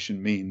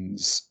information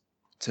means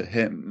to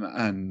him,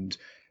 and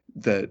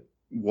that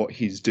what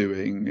he's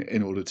doing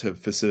in order to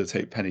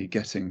facilitate Penny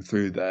getting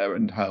through there,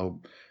 and how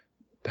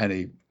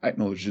Penny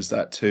acknowledges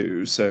that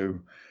too. So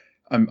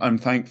I'm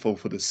thankful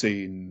for the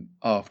scene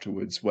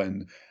afterwards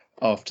when,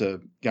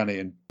 after Ganny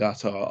and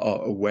Attar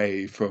are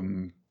away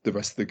from the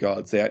rest of the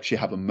guards, they actually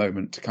have a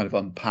moment to kind of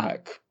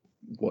unpack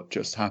what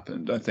just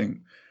happened. I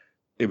think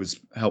it was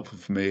helpful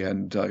for me,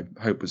 and I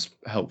hope was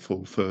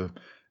helpful for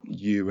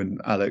you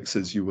and Alex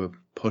as you were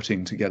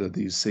putting together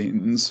these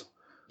scenes.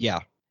 Yeah,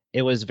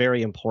 it was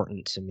very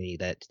important to me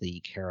that the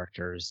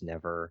characters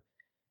never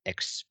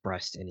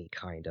expressed any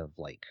kind of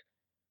like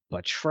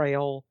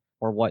betrayal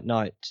or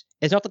whatnot.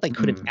 It's not that they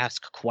couldn't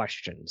ask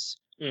questions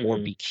or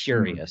be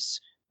curious,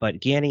 but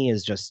Ganny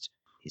is just,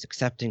 he's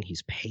accepting,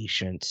 he's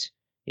patient,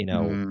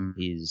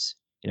 he's,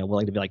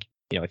 willing to be like,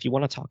 if you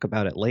want to talk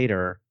about it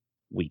later,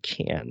 we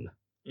can.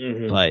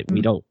 But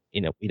we don't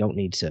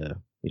need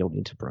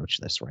to broach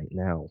this right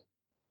now.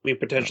 We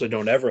potentially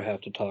don't ever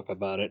have to talk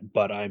about it,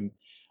 but I'm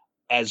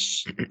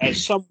as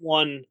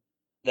someone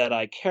that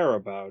I care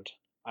about,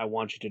 I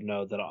want you to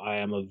know that I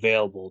am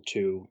available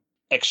to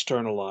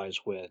externalize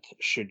with,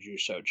 should you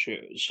so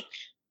choose.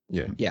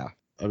 Yeah.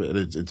 I mean,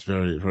 it's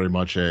very, very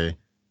much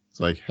it's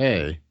like,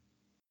 hey,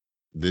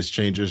 this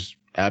changes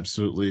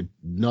absolutely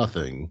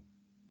nothing.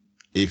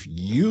 If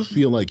you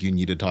feel like you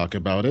need to talk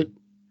about it,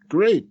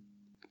 great.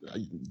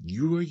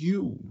 You are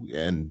you,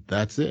 and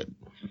that's it.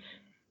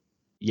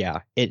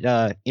 Yeah, it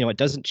it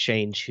doesn't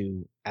change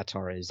who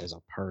Attar is as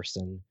a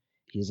person.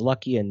 He's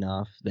lucky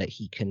enough that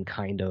he can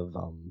kind of,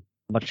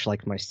 much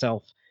like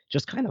myself,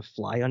 just kind of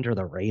fly under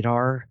the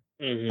radar,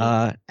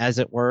 as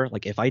it were.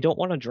 Like, if I don't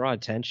want to draw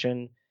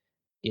attention,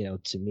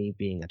 to me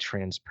being a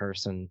trans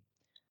person,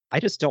 I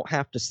just don't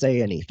have to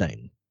say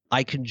anything.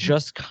 I can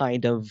just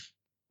kind of,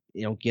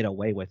 get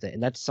away with it.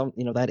 And that's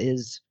that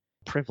is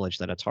privilege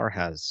that Attar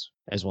has,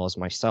 as well as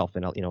myself.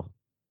 And,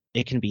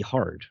 it can be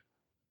hard,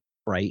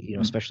 right?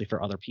 Especially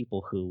for other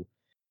people who,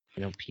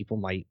 people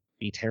might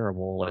be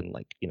terrible and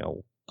like,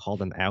 call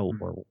them out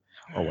or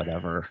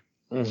whatever.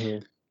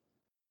 Those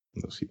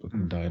people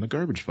can die in a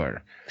garbage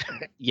fire.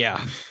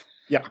 Yeah.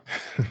 Yeah.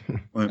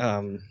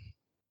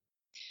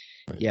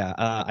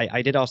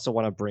 I did also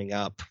want to bring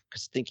up,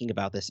 because thinking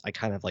about this, I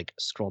kind of like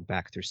scrolled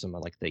back through some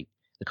of like the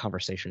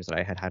conversations that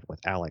I had with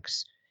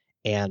Alex,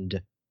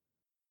 and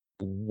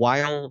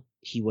while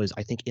he was,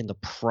 I think, in the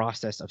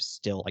process of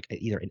still like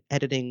either in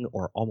editing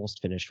or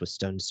almost finished with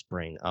Stone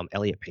Spring,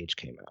 Elliot Page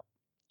came out,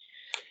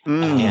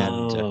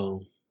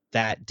 and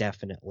that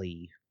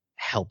definitely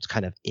helped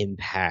kind of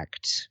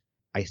impact,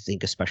 I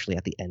think, especially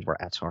at the end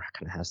where Attar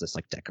kind of has this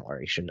like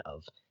declaration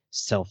of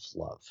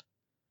self-love.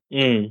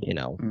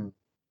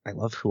 I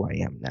love who I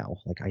am now.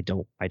 Like, I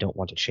don't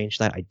want to change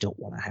that. I don't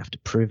want to have to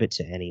prove it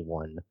to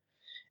anyone.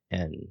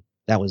 And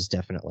that was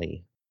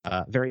definitely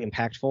very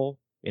impactful,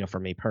 for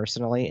me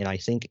personally. And I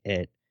think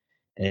it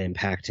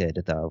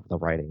impacted the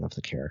writing of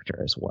the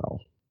character as well.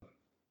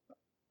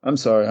 I'm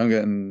sorry, I'm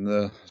getting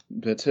a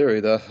bit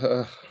teary there.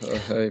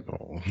 Hey.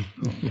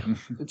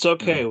 It's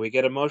okay. We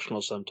get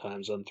emotional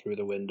sometimes on Through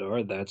the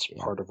Window. That's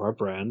part of our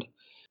brand.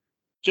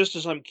 Just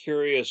as I'm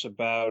curious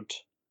about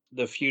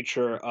the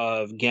future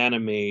of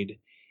Ganymede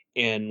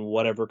in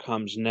whatever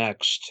comes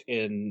next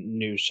in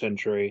New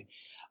Century,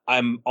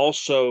 I'm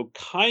also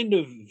kind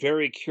of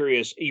very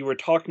curious. You were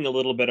talking a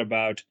little bit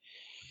about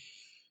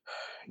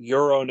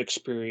your own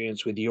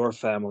experience with your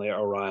family,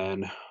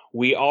 Orion.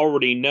 We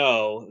already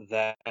know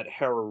that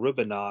Hera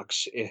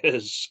Rubinox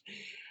is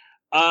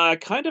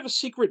kind of a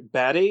secret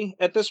baddie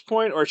at this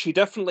point, or she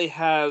definitely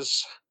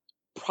has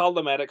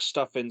problematic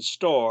stuff in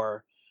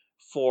store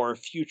for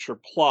future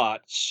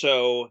plot.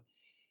 So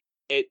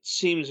it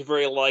seems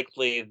very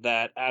likely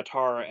that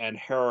Attar and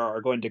Hera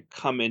are going to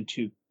come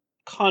into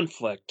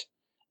conflict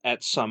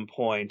at some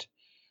point.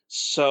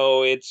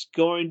 So it's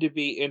going to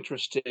be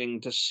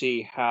interesting to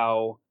see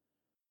how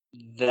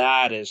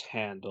that is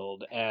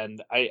handled.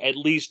 And I at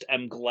least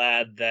am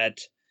glad that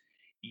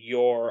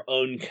your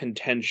own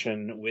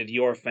contention with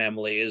your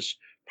family is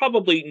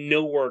probably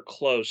nowhere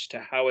close to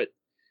how it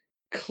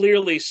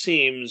clearly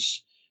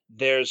seems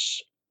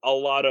there's a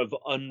lot of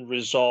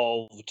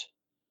unresolved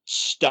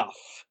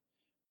stuff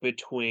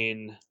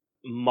between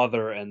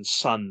mother and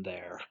son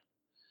there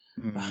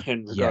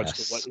in regards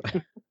to Yes.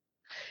 what.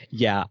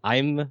 Yeah,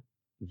 I'm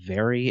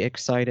very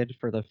excited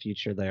for the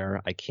future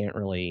there.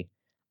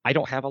 I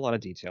don't have a lot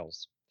of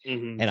details,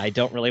 Mhm. and I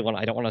don't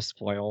want to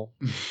spoil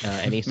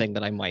anything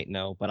that I might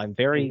know, but I'm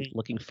very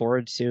looking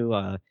forward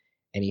to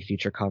any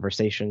future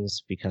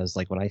conversations, because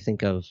like when I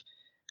think of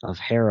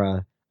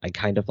Hera, I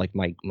kind of like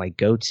my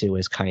go-to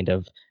is kind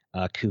of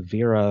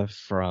Kuvira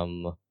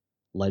from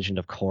Legend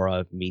of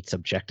Korra meets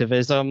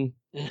Objectivism,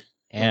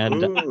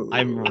 and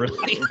I'm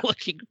really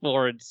looking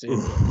forward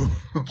to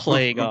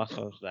playing off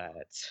of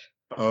that.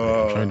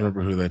 I'm trying to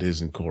remember who that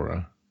is in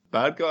Korra.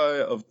 Bad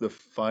guy of the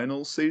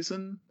final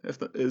season,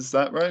 is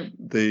that right?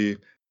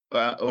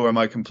 Or am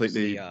I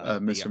completely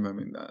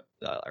misremembering that?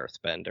 The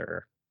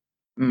Earthbender.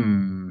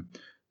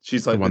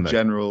 She's like the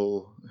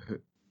general.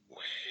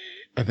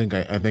 I think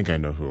I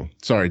know who.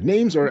 Sorry,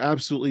 names are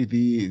absolutely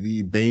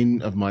the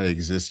bane of my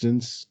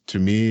existence. To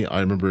me,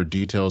 I remember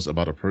details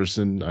about a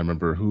person. I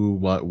remember who,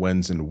 what,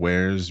 whens, and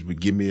wheres. We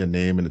give me a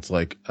name, and it's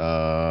like,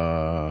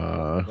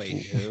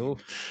 Wait, who?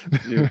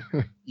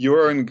 You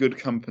are in good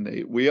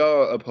company. We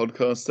are a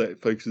podcast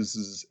that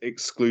focuses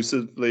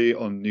exclusively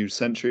on New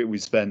Century. We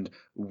spend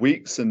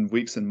weeks and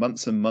weeks and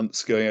months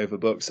going over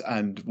books,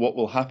 and what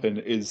will happen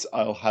is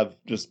I'll have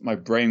just my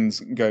brain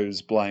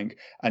goes blank,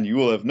 and you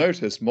will have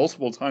noticed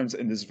multiple times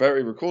in this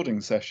very recording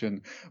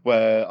session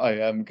where I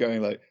am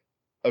going like,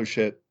 oh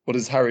shit, what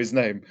is Harry's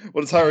name?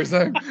 What is Harry's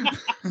name?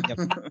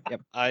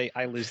 Yep.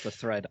 I lose the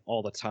thread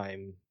all the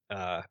time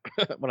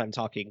when I'm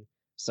talking,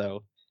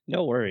 so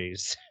no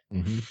worries.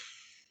 Mm-hmm.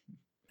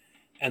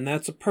 And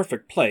that's a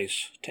perfect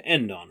place to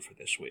end on for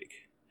this week.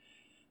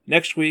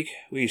 Next week,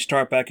 we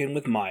start back in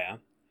with Maya,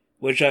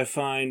 which I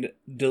find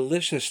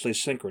deliciously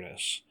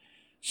synchronous,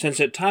 since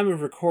at time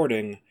of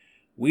recording,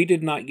 we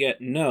did not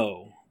yet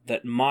know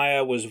that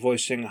Maya was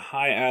voicing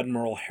High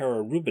Admiral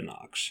Hera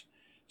Rubinox,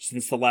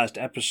 since the last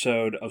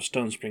episode of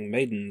Stone Spring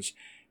Maidens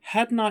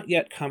had not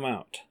yet come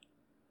out.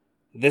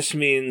 This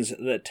means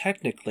that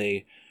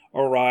technically,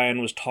 Orion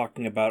was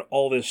talking about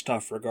all this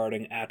stuff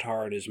regarding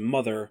Attar and his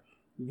mother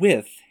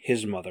with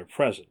his mother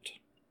present.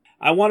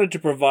 I wanted to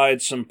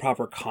provide some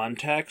proper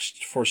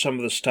context for some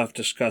of the stuff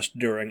discussed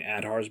during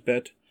Attar's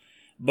bit,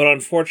 but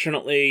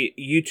unfortunately,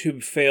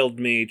 YouTube failed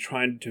me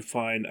trying to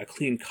find a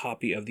clean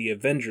copy of the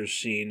Avengers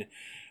scene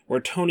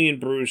where Tony and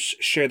Bruce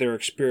share their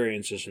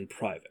experiences in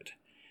private.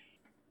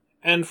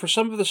 And for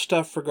some of the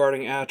stuff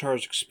regarding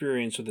Attar's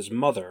experience with his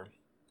mother,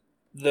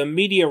 the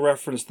media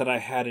reference that I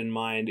had in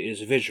mind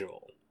is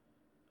visual,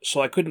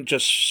 so I couldn't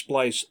just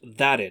splice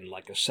that in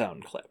like a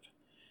sound clip.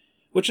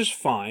 Which is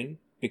fine,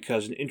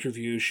 because an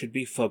interview should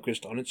be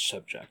focused on its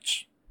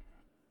subjects.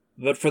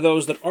 But for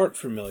those that aren't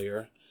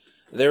familiar,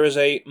 there is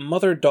a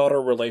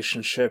mother-daughter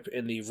relationship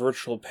in the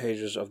virtual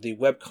pages of the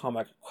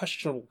webcomic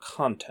Questionable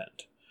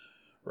Content,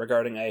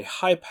 regarding a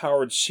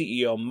high-powered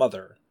CEO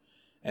mother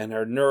and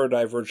her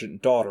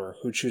neurodivergent daughter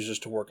who chooses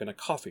to work in a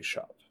coffee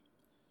shop.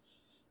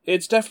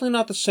 It's definitely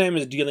not the same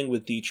as dealing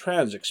with the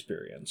trans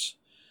experience,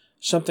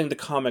 something the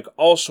comic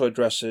also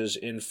addresses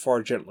in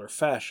far gentler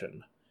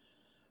fashion.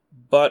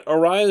 But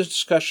Orion's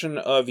discussion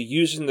of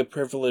using the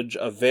privilege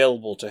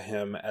available to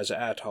him as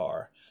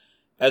Attar,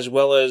 as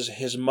well as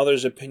his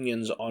mother's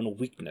opinions on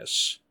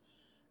weakness,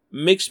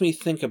 makes me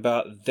think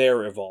about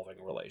their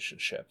evolving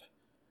relationship,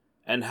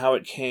 and how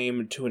it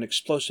came to an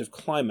explosive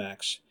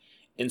climax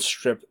in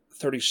strip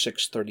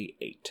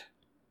 3638.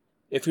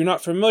 If you're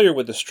not familiar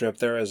with the strip,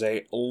 there is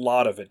a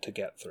lot of it to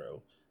get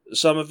through,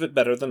 some of it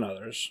better than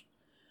others,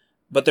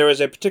 but there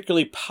is a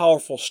particularly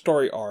powerful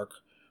story arc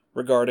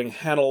regarding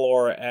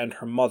Hannelore and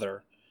her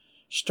mother,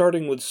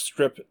 starting with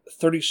strip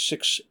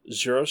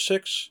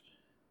 3606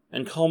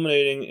 and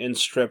culminating in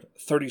strip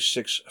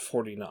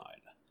 3649.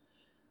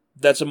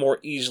 That's a more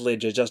easily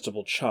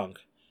digestible chunk,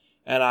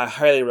 and I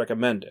highly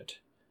recommend it,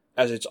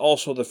 as it's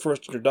also the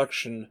first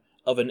introduction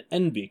of an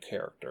NB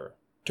character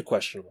to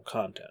Questionable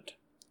Content.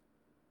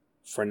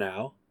 For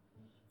now,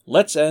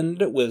 let's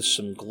end with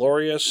some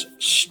glorious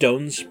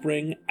Stone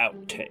Spring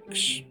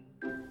outtakes.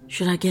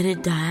 Should I get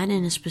it dyed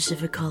in a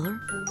specific color?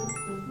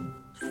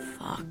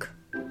 Fuck.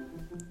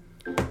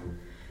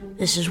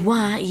 This is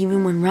why,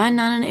 even when riding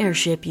on an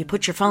airship, you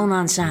put your phone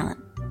on silent.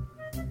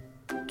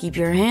 Keep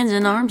your hands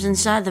and arms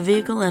inside the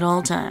vehicle at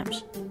all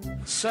times.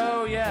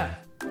 So, yeah.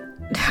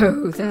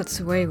 Oh, that's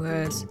way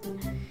worse.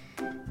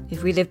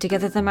 If we lived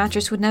together, the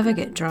mattress would never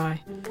get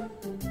dry.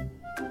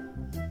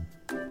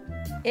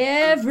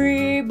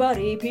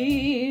 Everybody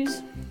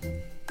pees.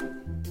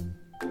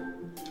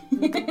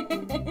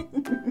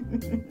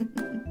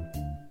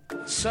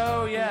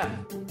 So, yeah.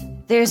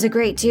 There's a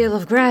great deal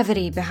of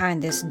gravity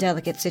behind this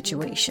delicate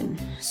situation,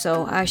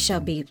 so I shall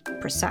be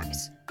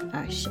precise.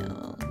 I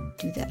shall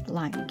do that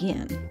line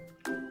again.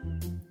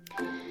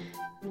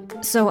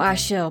 So I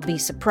shall be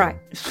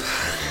surprised.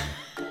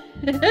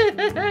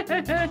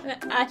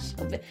 I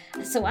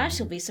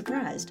shall be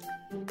surprised.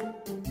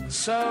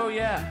 So,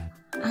 yeah.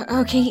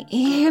 Okay,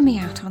 hear me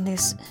out on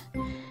this.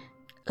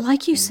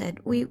 Like you said,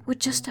 we were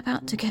just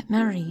about to get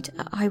married.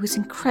 I was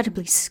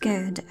incredibly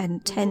scared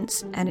and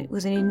tense, and it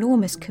was an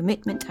enormous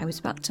commitment I was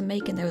about to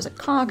make, and there was a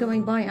car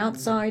going by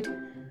outside.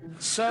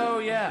 So,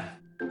 yeah.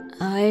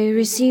 I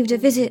received a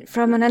visit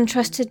from an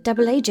untrusted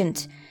double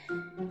agent.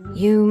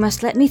 You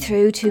must let me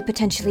through to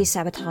potentially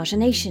sabotage a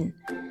nation.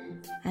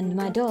 And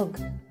my dog,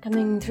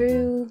 coming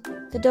through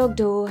the dog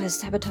door, has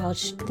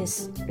sabotaged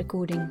this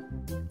recording.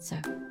 So,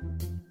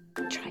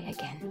 try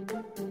again.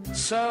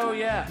 So,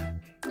 yeah.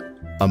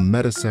 A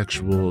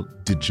metasexual,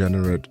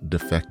 degenerate,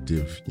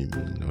 defective, you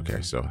mean?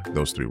 Okay, so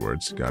those 3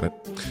 words, got it.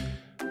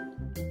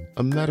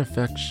 A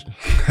metafexual.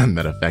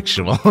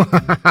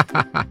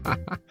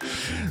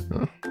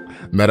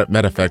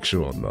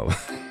 Metafexual, no.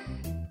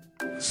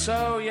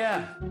 So,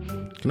 yeah.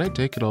 Can I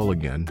take it all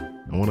again?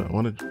 I want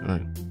to, all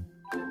right.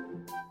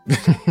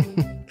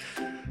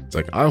 It's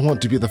like, I want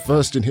to be the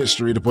first in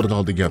history to put it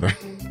all together.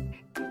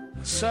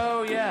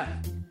 So, yeah.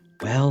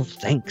 Well,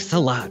 thanks a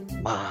lot,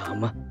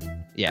 Mom.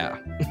 Yeah.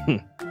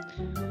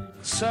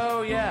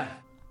 So, yeah.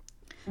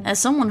 As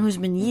someone who's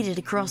been yeeted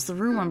across the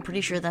room, I'm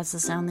pretty sure that's the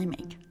sound they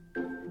make.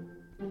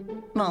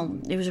 Well,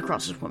 it was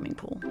across a swimming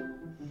pool.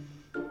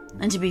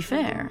 And to be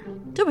fair,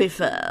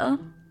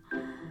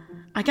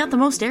 I got the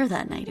most air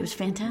that night. It was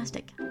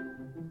fantastic.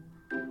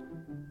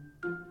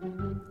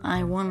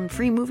 I won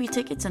free movie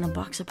tickets and a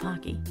box of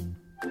Pocky.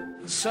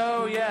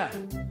 So, yeah.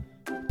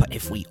 But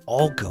if we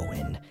all go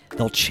in,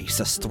 they'll chase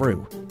us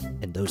through,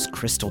 and those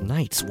crystal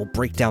knights will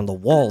break down the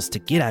walls to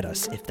get at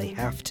us if they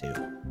have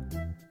to.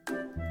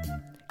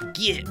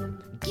 Get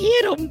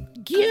him!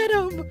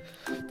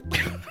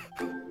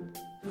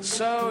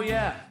 So,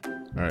 yeah.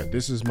 Alright,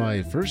 this is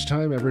my first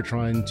time ever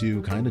trying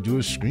to kind of do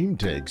a scream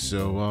take,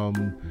 so,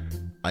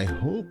 I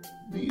hope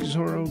these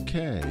are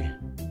okay.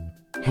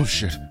 Oh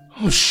shit!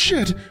 Oh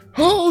shit!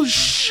 Oh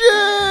shit!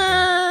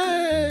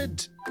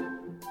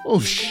 Oh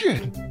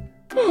shit!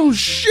 Oh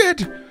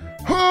shit!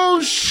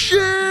 Oh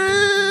shit!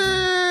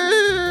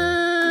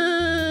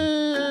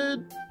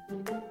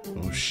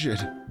 Oh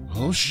shit!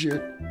 Oh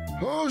shit!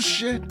 Oh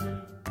shit!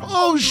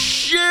 Oh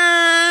shit!